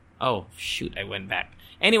 Ikaw na. Oh, shoot. I went back.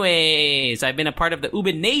 Anyways, I've been a part of the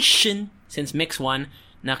Ube Nation since Mix 1.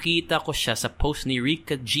 Nakita ko siya sa post ni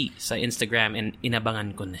Rika G sa Instagram and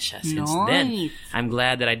inabangan ko na siya since then. I'm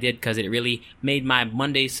glad that I did because it really made my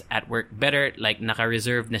Mondays at work better. Like,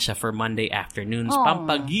 naka-reserve na siya for Monday afternoons.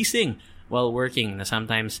 Pampagising while working na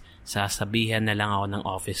sometimes sasabihan na lang ako ng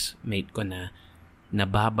office mate ko na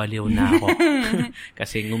nababaliw na ako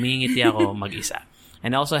kasi ngumingiti ako mag-isa.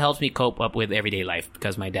 And also helps me cope up with everyday life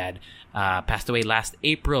because my dad passed away last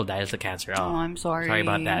April dahil sa cancer. Oh, I'm sorry. Sorry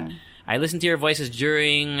about that. I listened to your voices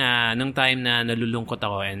during nung time na nalulungkot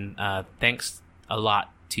ako and thanks a lot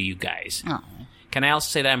to you guys. Oh. Can I also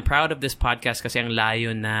say that I'm proud of this podcast kasi ang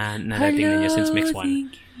layo na narating ninyo since Mix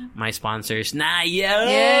 1. My sponsors,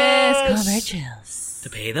 Yes, commercials. To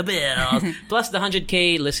pay the bills. Plus the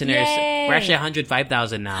 100K listeners. Yay! We're actually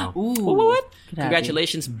 105,000 now. Ooh. What? Grabe.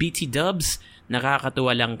 Congratulations, BT Dubs.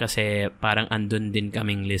 Nakakatuwa lang kasi parang andun din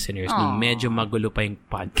kaming listeners nung medyo magulo pa yung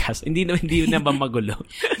podcast. Hindi na ba magulo?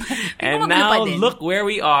 And now, look where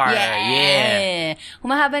we are. Yeah.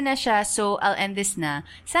 Humahaba na siya, so I'll end this na.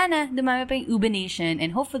 Sana dumami pa yung Ube Nation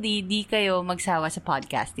and hopefully di kayo magsawa sa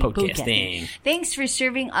podcasting. Thanks for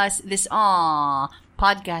serving us this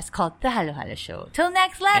podcast called The Halo Halo Show. Till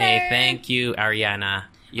next letter. Hey, thank you, Ariana.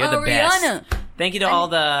 You're the best. Thank you to all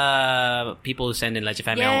the people who send in Leche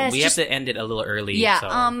Fan Mail. We have to end it a little early. Yeah, so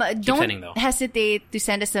don't hesitate to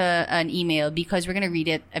send us an email because we're going to read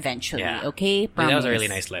it eventually, okay? Promise. That was a really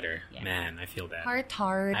nice letter. Yeah. Man, I feel that. Heart.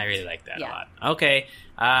 I really like that a lot. Okay.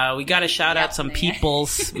 We got to shout out some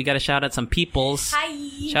peoples. Hi.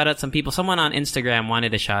 Shout out some people. Someone on Instagram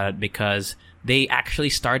wanted a shout out because they actually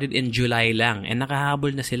started in July lang and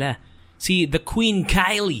nakahabol na sila. See, the Queen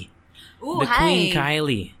Kylie. Ooh, Queen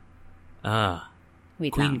Kylie.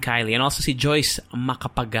 Wait Queen lang. Kylie. And also si Joyce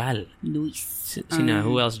Macapagal. Luis.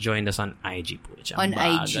 Who else joined us on IG po? On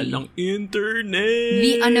IG. Ng internet.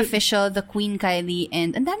 The unofficial, the Queen Kylie,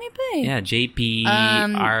 and ang dami pa eh. Yeah, JP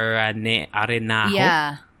Arenajo.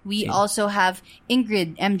 Yeah. We also have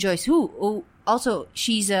Ingrid M. Joyce, who also,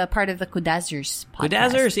 she's a part of the Kudazzers podcast.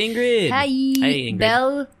 Kudazzers, Ingrid. Hi. Ingrid.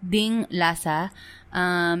 Belle Ding Lasa.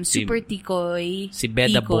 Super Tikoy. Si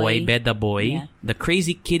Beda Boy. Yeah. The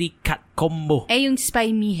Crazy Kitty Cat Combo. Yung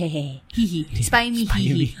Spy Me, hehe. Hihi. Spy Me,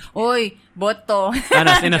 hihi. Oy, boto.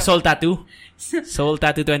 In a Soul Tattoo? Soul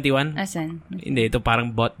Tattoo 21? Asan? Hindi, ito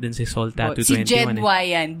parang bot din si Soul Tattoo 21. Si Jed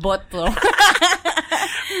Wayan, boto.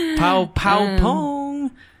 Pow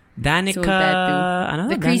Pong. Danica. Ano?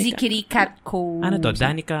 The Crazy Kitty Cat Co. Ano to?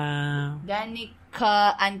 Danica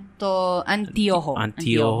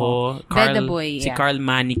Antioho. Carl, Boy, si Carl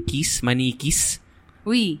Manikis.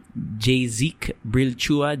 Oui. J. Zeke,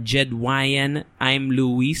 Brilchua, Jed Wayan, I'm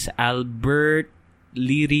Luis, Albert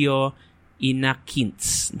Lirio,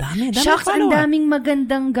 Inakins. Dami Shucks, ang daming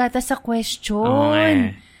magandang gata sa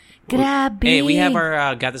question. Grabe. Hey, we have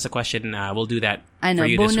our gata sa question. We'll do that for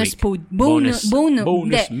you bonus this week. Bonus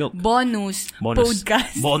milk. Bonus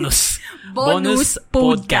podcast. Bonus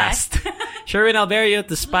podcast. Sherwin Alberio,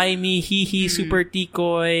 to Spy Me, Hihi, Super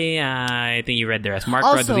Tikoy. I think you read the rest. Mark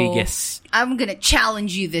also, Rodriguez. I'm going to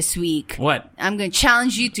challenge you this week. What? I'm going to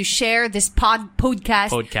challenge you to share this podcast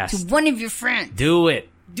to one of your friends. Do it.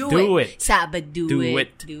 Do it. Sabad, do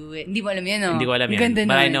it. Hindi mo alam yan, no? Hindi ko alam yan. Ganda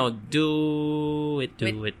but nun. I know, do it.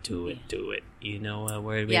 You know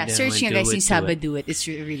where we're search nyo guys yung Sabad Do It. It's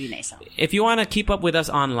really nice song. If you want to keep up with us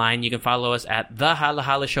online, you can follow us at The Hala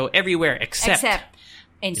Hala Show everywhere except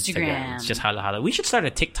Instagram. It's just Hala Hala. We should start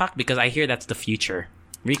a TikTok because I hear that's the future.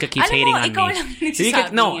 Rika keeps hating on me.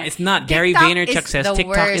 No, it's not. Gary Vaynerchuk says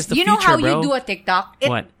TikTok is the future, bro. You know how you do a TikTok?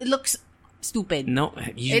 What? It looks stupid. No,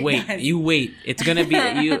 you wait. It's gonna be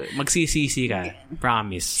magsisisi ka.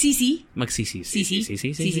 Promise. Sisi?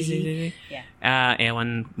 Magsisisi. Yeah.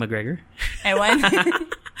 Ewan McGregor. Ewan.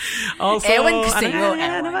 Also, Ewan gusto nyo.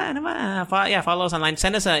 Yeah, follow us online.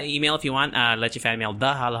 Send us an email if you want. Let your fan mail,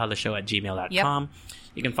 thehalahalashow@gmail.com. Yep.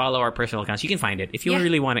 You can follow our personal accounts. You can find it if you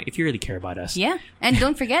really want it, if you really care about us. Yeah. And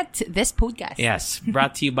don't forget this podcast. Yes.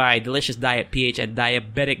 Brought to you by Delicious Diet PH at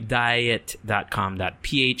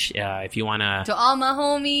diabeticdiet.com.ph. If you want to all my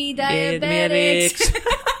homie diabetics.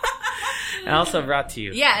 Also brought to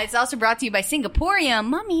you. Yeah, it's also brought to you by Singaporean.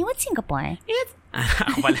 Mommy, what's Singapore?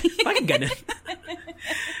 Bakit ganun?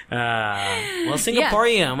 Well,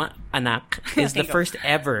 Singaporean, anak, is the first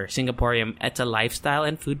ever Singaporean. It's a lifestyle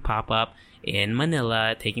and food pop-up in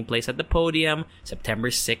Manila, taking place at the Podium, September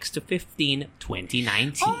 6 to 15,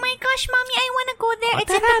 2019. Oh my gosh, Mommy, I wanna go there. It's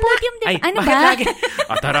at the Podium. Ano ba?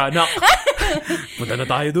 Tara, anak. Punta na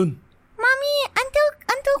tayo dun. Mommy,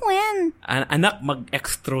 until when? Anak,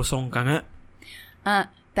 mag-extro song ka nga.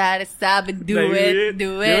 Tara, sabi, do it.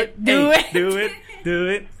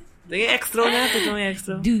 Sige, extra na. Ito may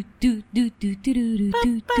extra. Do it.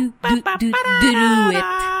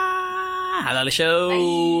 Halal Show.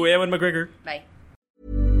 Ewan McGregor. Bye.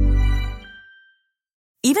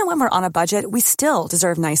 Even when we're on a budget, we still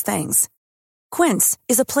deserve nice things. Quince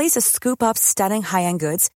is a place to scoop up stunning high-end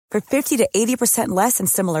goods for 50 to 80% less than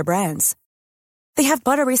similar brands. They have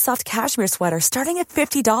buttery soft cashmere sweaters starting at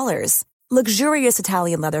 $50, luxurious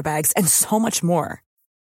Italian leather bags, and so much more.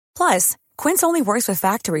 Plus, Quince only works with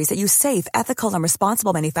factories that use safe, ethical, and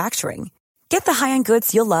responsible manufacturing. Get the high-end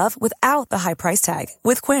goods you'll love without the high price tag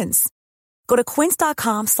with Quince. Go to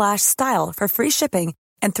quince.com/style for free shipping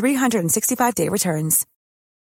and 365-day returns.